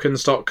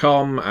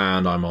MatthewDawkins.com,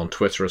 and I'm on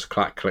Twitter as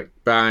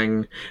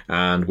ClackClickBang,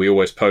 and we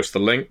always post the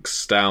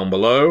links down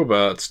below,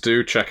 but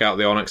do check out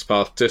the Onyx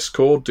Path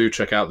Discord, do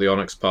check out the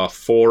Onyx Path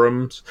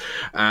forums,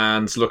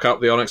 and look up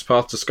the Onyx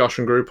Path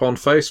discussion group on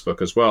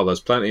Facebook as well.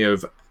 There's plenty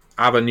of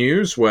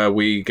avenues where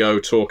we go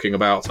talking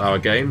about our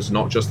games,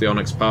 not just the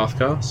Onyx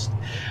Pathcast.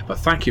 But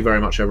thank you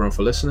very much everyone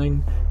for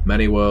listening.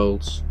 Many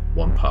worlds,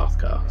 one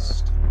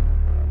Pathcast.